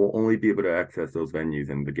will only be able to access those venues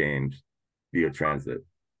and the games via transit.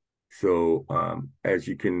 So as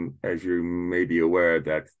you may be aware,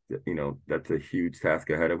 that's a huge task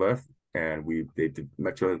ahead of us, and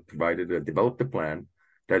Metro developed a plan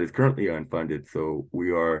that is currently unfunded. So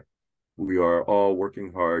we are all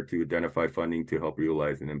working hard to identify funding to help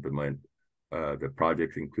realize and implement the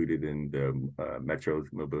projects included in the Metro's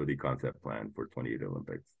Mobility Concept Plan for 28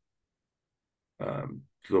 Olympics.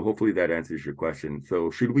 So hopefully that answers your question.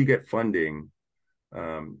 So should we get funding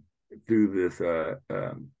through this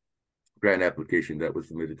grant application that was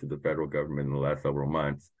submitted to the federal government in the last several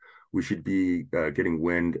months, we should be getting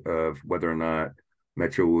wind of whether or not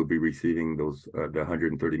Metro will be receiving those the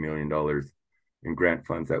 $130 million in grant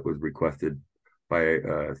funds that was requested by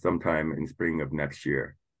sometime in spring of next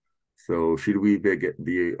year. So should we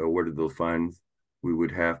be awarded those funds, we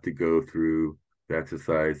would have to go through the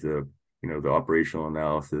exercise of the operational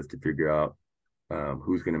analysis to figure out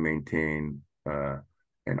who's going to maintain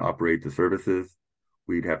and operate the services.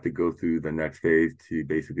 We'd have to go through the next phase to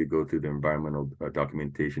basically go through the environmental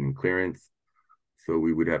documentation and clearance. So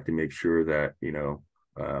we would have to make sure that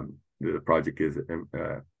the project is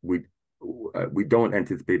we don't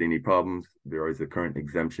anticipate any problems. There is a current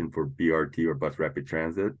exemption for BRT or bus rapid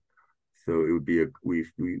transit. So it would be we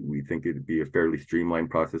think it would be a fairly streamlined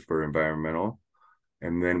process for environmental,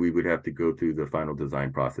 and then we would have to go through the final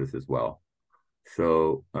design process as well.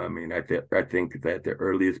 So I mean, I think that the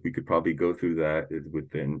earliest we could probably go through that is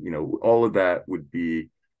within all of that would be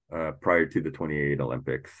prior to the 28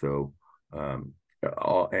 Olympics. So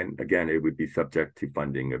and again, it would be subject to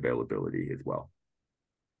funding availability as well.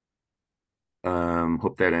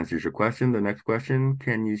 Hope that answers your question. The next question,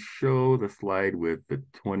 can you show the slide with the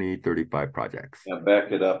 2035 projects? Yeah,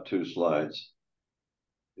 back it up 2 slides.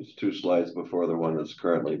 It's 2 slides before the one that's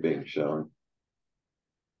currently being shown.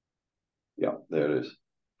 Yeah, there it is.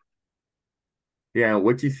 Yeah,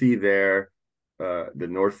 what you see there, the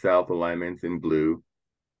north-south alignments in blue,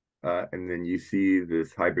 and then you see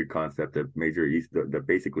this hybrid concept of major east,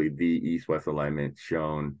 basically the east-west alignment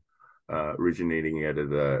shown, originating out of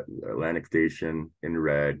the Atlantic Station in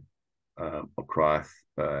red, across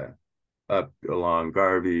up along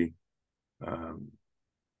Garvey,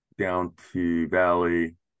 down to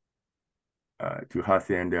Valley, to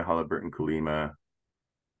Hacienda, Halliburton, Colima,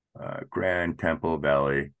 Grand, Temple,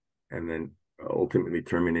 Valley, and then ultimately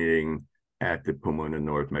terminating at the Pomona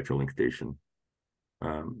North Metrolink station.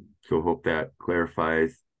 So hope that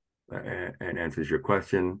clarifies and answers your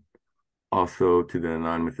question. Also, to the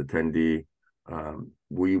anonymous attendee,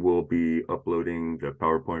 we will be uploading the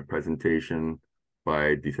PowerPoint presentation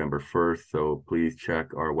by December 1st. So please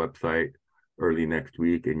check our website early next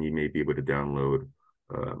week, and you may be able to download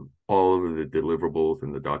all of the deliverables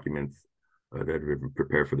and the documents that have been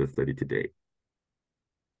prepared for the study to date.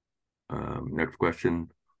 Next question.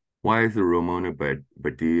 Why is the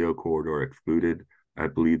Ramona-Badillo corridor excluded? I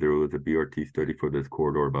believe there was a BRT study for this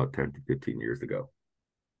corridor about 10 to 15 years ago.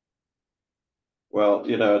 Well,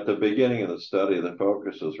 at the beginning of the study, the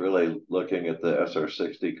focus was really looking at the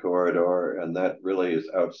SR60 corridor, and that really is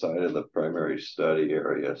outside of the primary study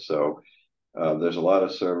area. So there's a lot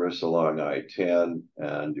of service along I-10,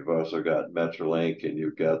 and you've also got Metrolink, and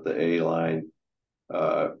you've got the A line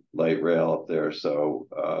light rail up there. So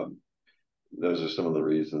those are some of the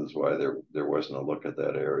reasons why there wasn't a look at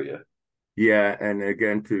that area. Yeah, and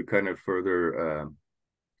again, to kind of further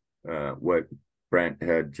what Brent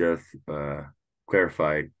had just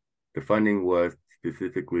clarified, the funding was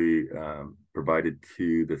specifically provided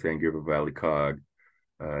to the San Gabriel Valley COG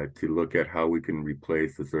to look at how we can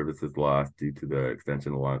replace the services lost due to the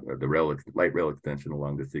extension along the light rail extension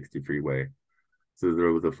along the 60 freeway. So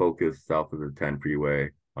there was a focus south of the 10 freeway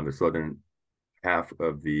on the southern half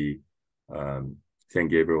of the San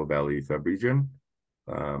Gabriel Valley subregion.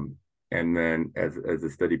 And then as the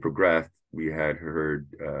study progressed, we had heard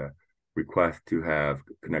requests to have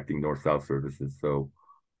connecting north-south services. So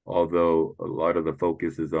although a lot of the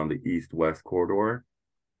focus is on the east-west corridor,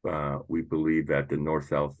 we believe that the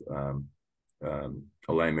north-south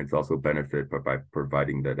alignments also benefit by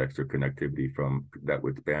providing that extra connectivity that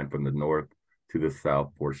would span from the north to the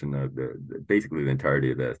south portion of basically the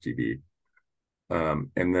entirety of the SGV.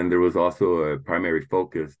 And then there was also a primary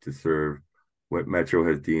focus to serve what Metro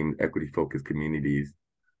has deemed equity-focused communities,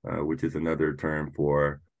 which is another term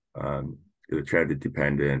for the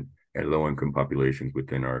transit-dependent and low-income populations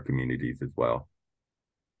within our communities as well.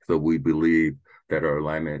 So we believe that our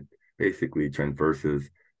alignment basically traverses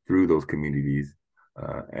through those communities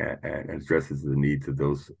and addresses the needs of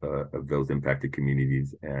those impacted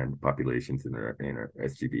communities and populations in our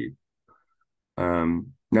SGV.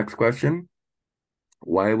 Next question.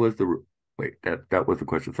 Why was that was the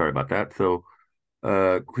question. Sorry about that. So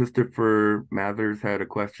Christopher Mathers had a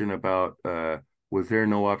question about was there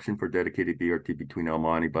no option for dedicated BRT between El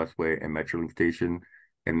Monte Busway and Metrolink Station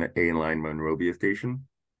and the A line Monrovia Station?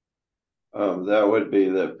 That would be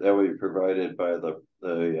provided by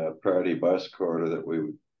the priority bus corridor that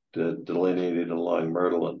we delineated along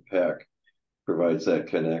Myrtle and Peck, provides that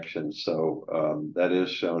connection. So that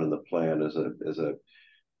is shown in the plan as a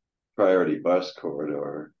priority bus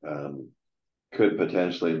corridor. Could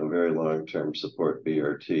potentially in the very long term support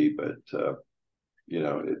BRT, but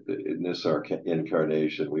in this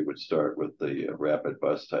incarnation, we would start with the rapid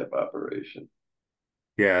bus type operation.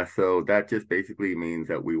 Yeah, so that just basically means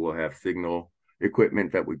that we will have signal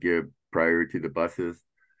equipment that would give priority to the buses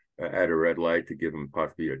at a red light to give them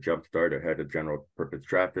possibly a jump start ahead of general purpose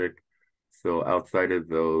traffic. So outside of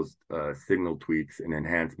those signal tweaks and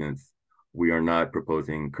enhancements, we are not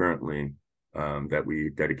proposing currently that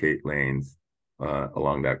we dedicate lanes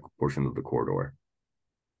along that portion of the corridor.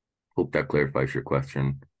 Hope that clarifies your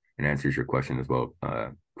question and answers your question as well,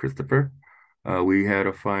 Christopher. We had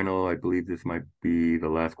a final, I believe this might be the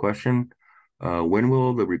last question. When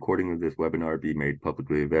will the recording of this webinar be made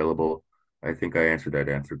publicly available? I think I answered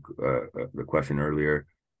the question earlier.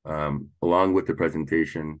 Along with the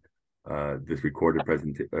presentation, this recorded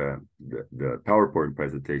the PowerPoint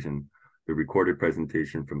presentation, the recorded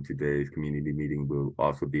presentation from today's community meeting will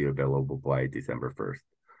also be available by December 1st.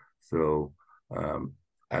 So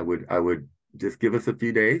I would just give us a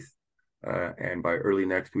few days, and by early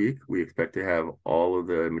next week, we expect to have all of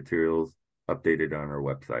the materials updated on our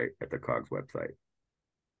website at the COGS website.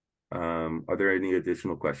 Are there any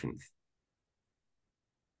additional questions?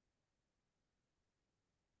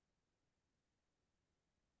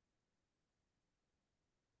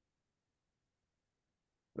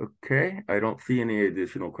 Okay, I don't see any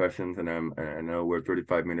additional questions, and I know we're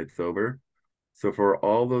 35 minutes over. So for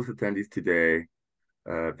all those attendees today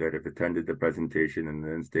that have attended the presentation and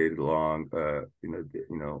then stayed along, a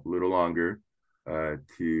little longer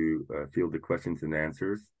to field the questions and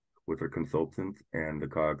answers with our consultants and the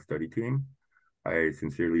COG study team, I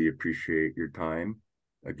sincerely appreciate your time.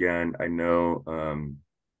 Again, I know,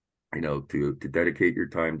 to dedicate your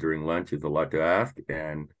time during lunch is a lot to ask,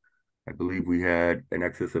 and I believe we had in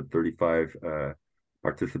excess of 35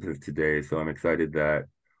 participants today. So I'm excited that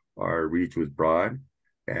our reach was broad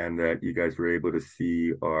and that you guys were able to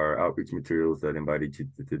see our outreach materials that invited you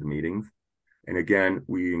to the meetings. And again,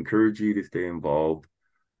 we encourage you to stay involved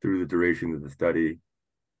through the duration of the study.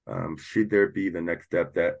 Should there be the next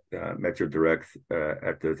step that Metro directs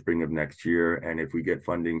at the spring of next year, and if we get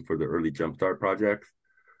funding for the early jumpstart projects,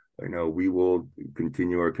 We will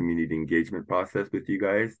continue our community engagement process with you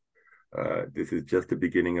guys. This is just the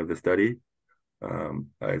beginning of the study.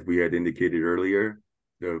 As we had indicated earlier,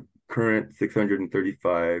 the current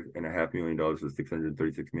 $635.5 million to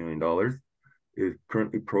 $636 million is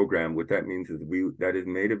currently programmed. What that means is that is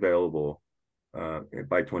made available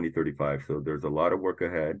by 2035. So there's a lot of work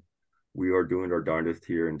ahead. We are doing our darndest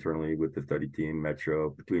here internally with the study team,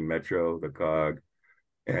 between Metro, the COG,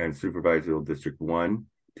 and Supervisorial District 1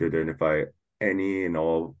 to identify any and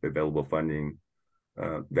all available funding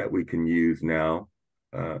that we can use now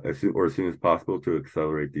as soon as possible to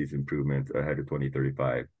accelerate these improvements ahead of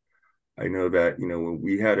 2035. I know that, when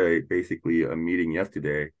we had basically a meeting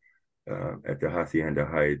yesterday at the Hacienda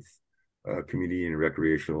Heights Community and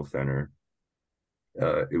Recreational Center.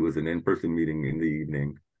 It was an in-person meeting in the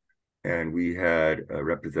evening, and we had a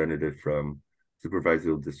representative from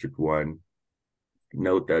Supervisorial District 1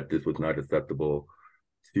 note that this was not acceptable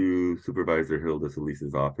to Supervisor Hilda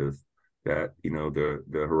Solis's office, that, the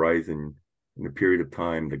horizon in the period of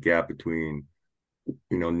time, the gap between,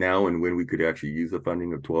 now and when we could actually use the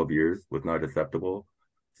funding of 12 years was not acceptable.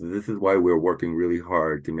 So this is why we're working really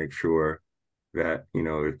hard to make sure that,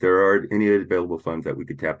 if there are any available funds that we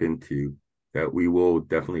could tap into, that we will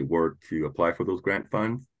definitely work to apply for those grant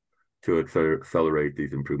funds to accelerate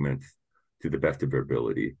these improvements to the best of our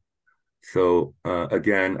ability. So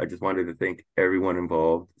again, I just wanted to thank everyone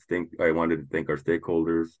involved. I wanted to thank our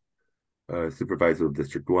stakeholders, Supervisor of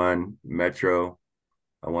District 1, Metro.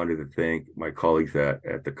 I wanted to thank my colleagues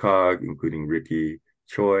at the COG, including Ricky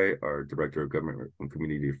Choi, our Director of Government and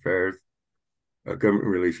Community Affairs, Government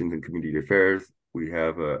Relations and Community Affairs. We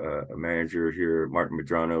have a manager here, Martin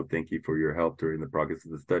Medrano. Thank you for your help during the progress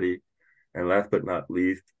of the study. And last but not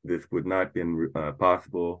least, this would not have been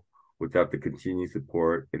possible without the continued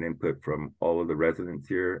support and input from all of the residents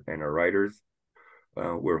here and our writers.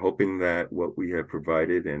 We're hoping that what we have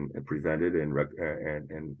provided and presented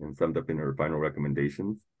and summed up in our final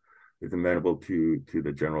recommendations is amenable to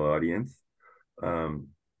the general audience. And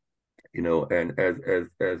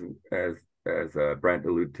as Brent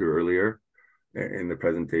alluded to earlier in the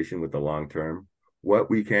presentation with the long term, what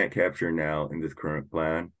we can't capture now in this current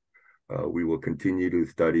plan, we will continue to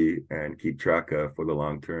study and keep track of for the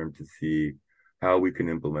long term to see how we can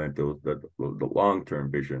implement the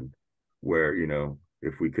long-term vision, where,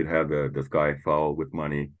 if we could have the sky fall with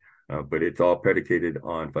money, but it's all predicated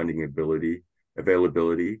on funding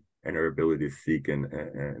availability, and our ability to seek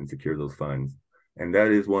and secure those funds. And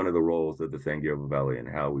that is one of the roles of the San Gabriel Valley and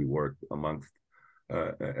how we work amongst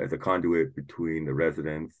as a conduit between the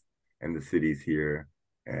residents and the cities here,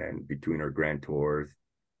 and between our grantors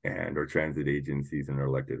and our transit agencies and our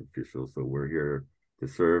elected officials. So we're here to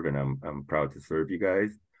serve, and I'm proud to serve you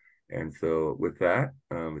guys. And so with that,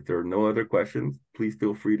 if there are no other questions, please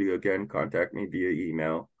feel free to, again, contact me via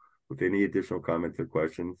email with any additional comments or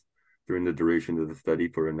questions during the duration of the study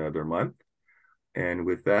for another month. And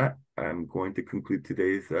with that, I'm going to conclude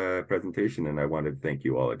today's presentation, and I want to thank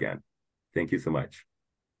you all again. Thank you so much.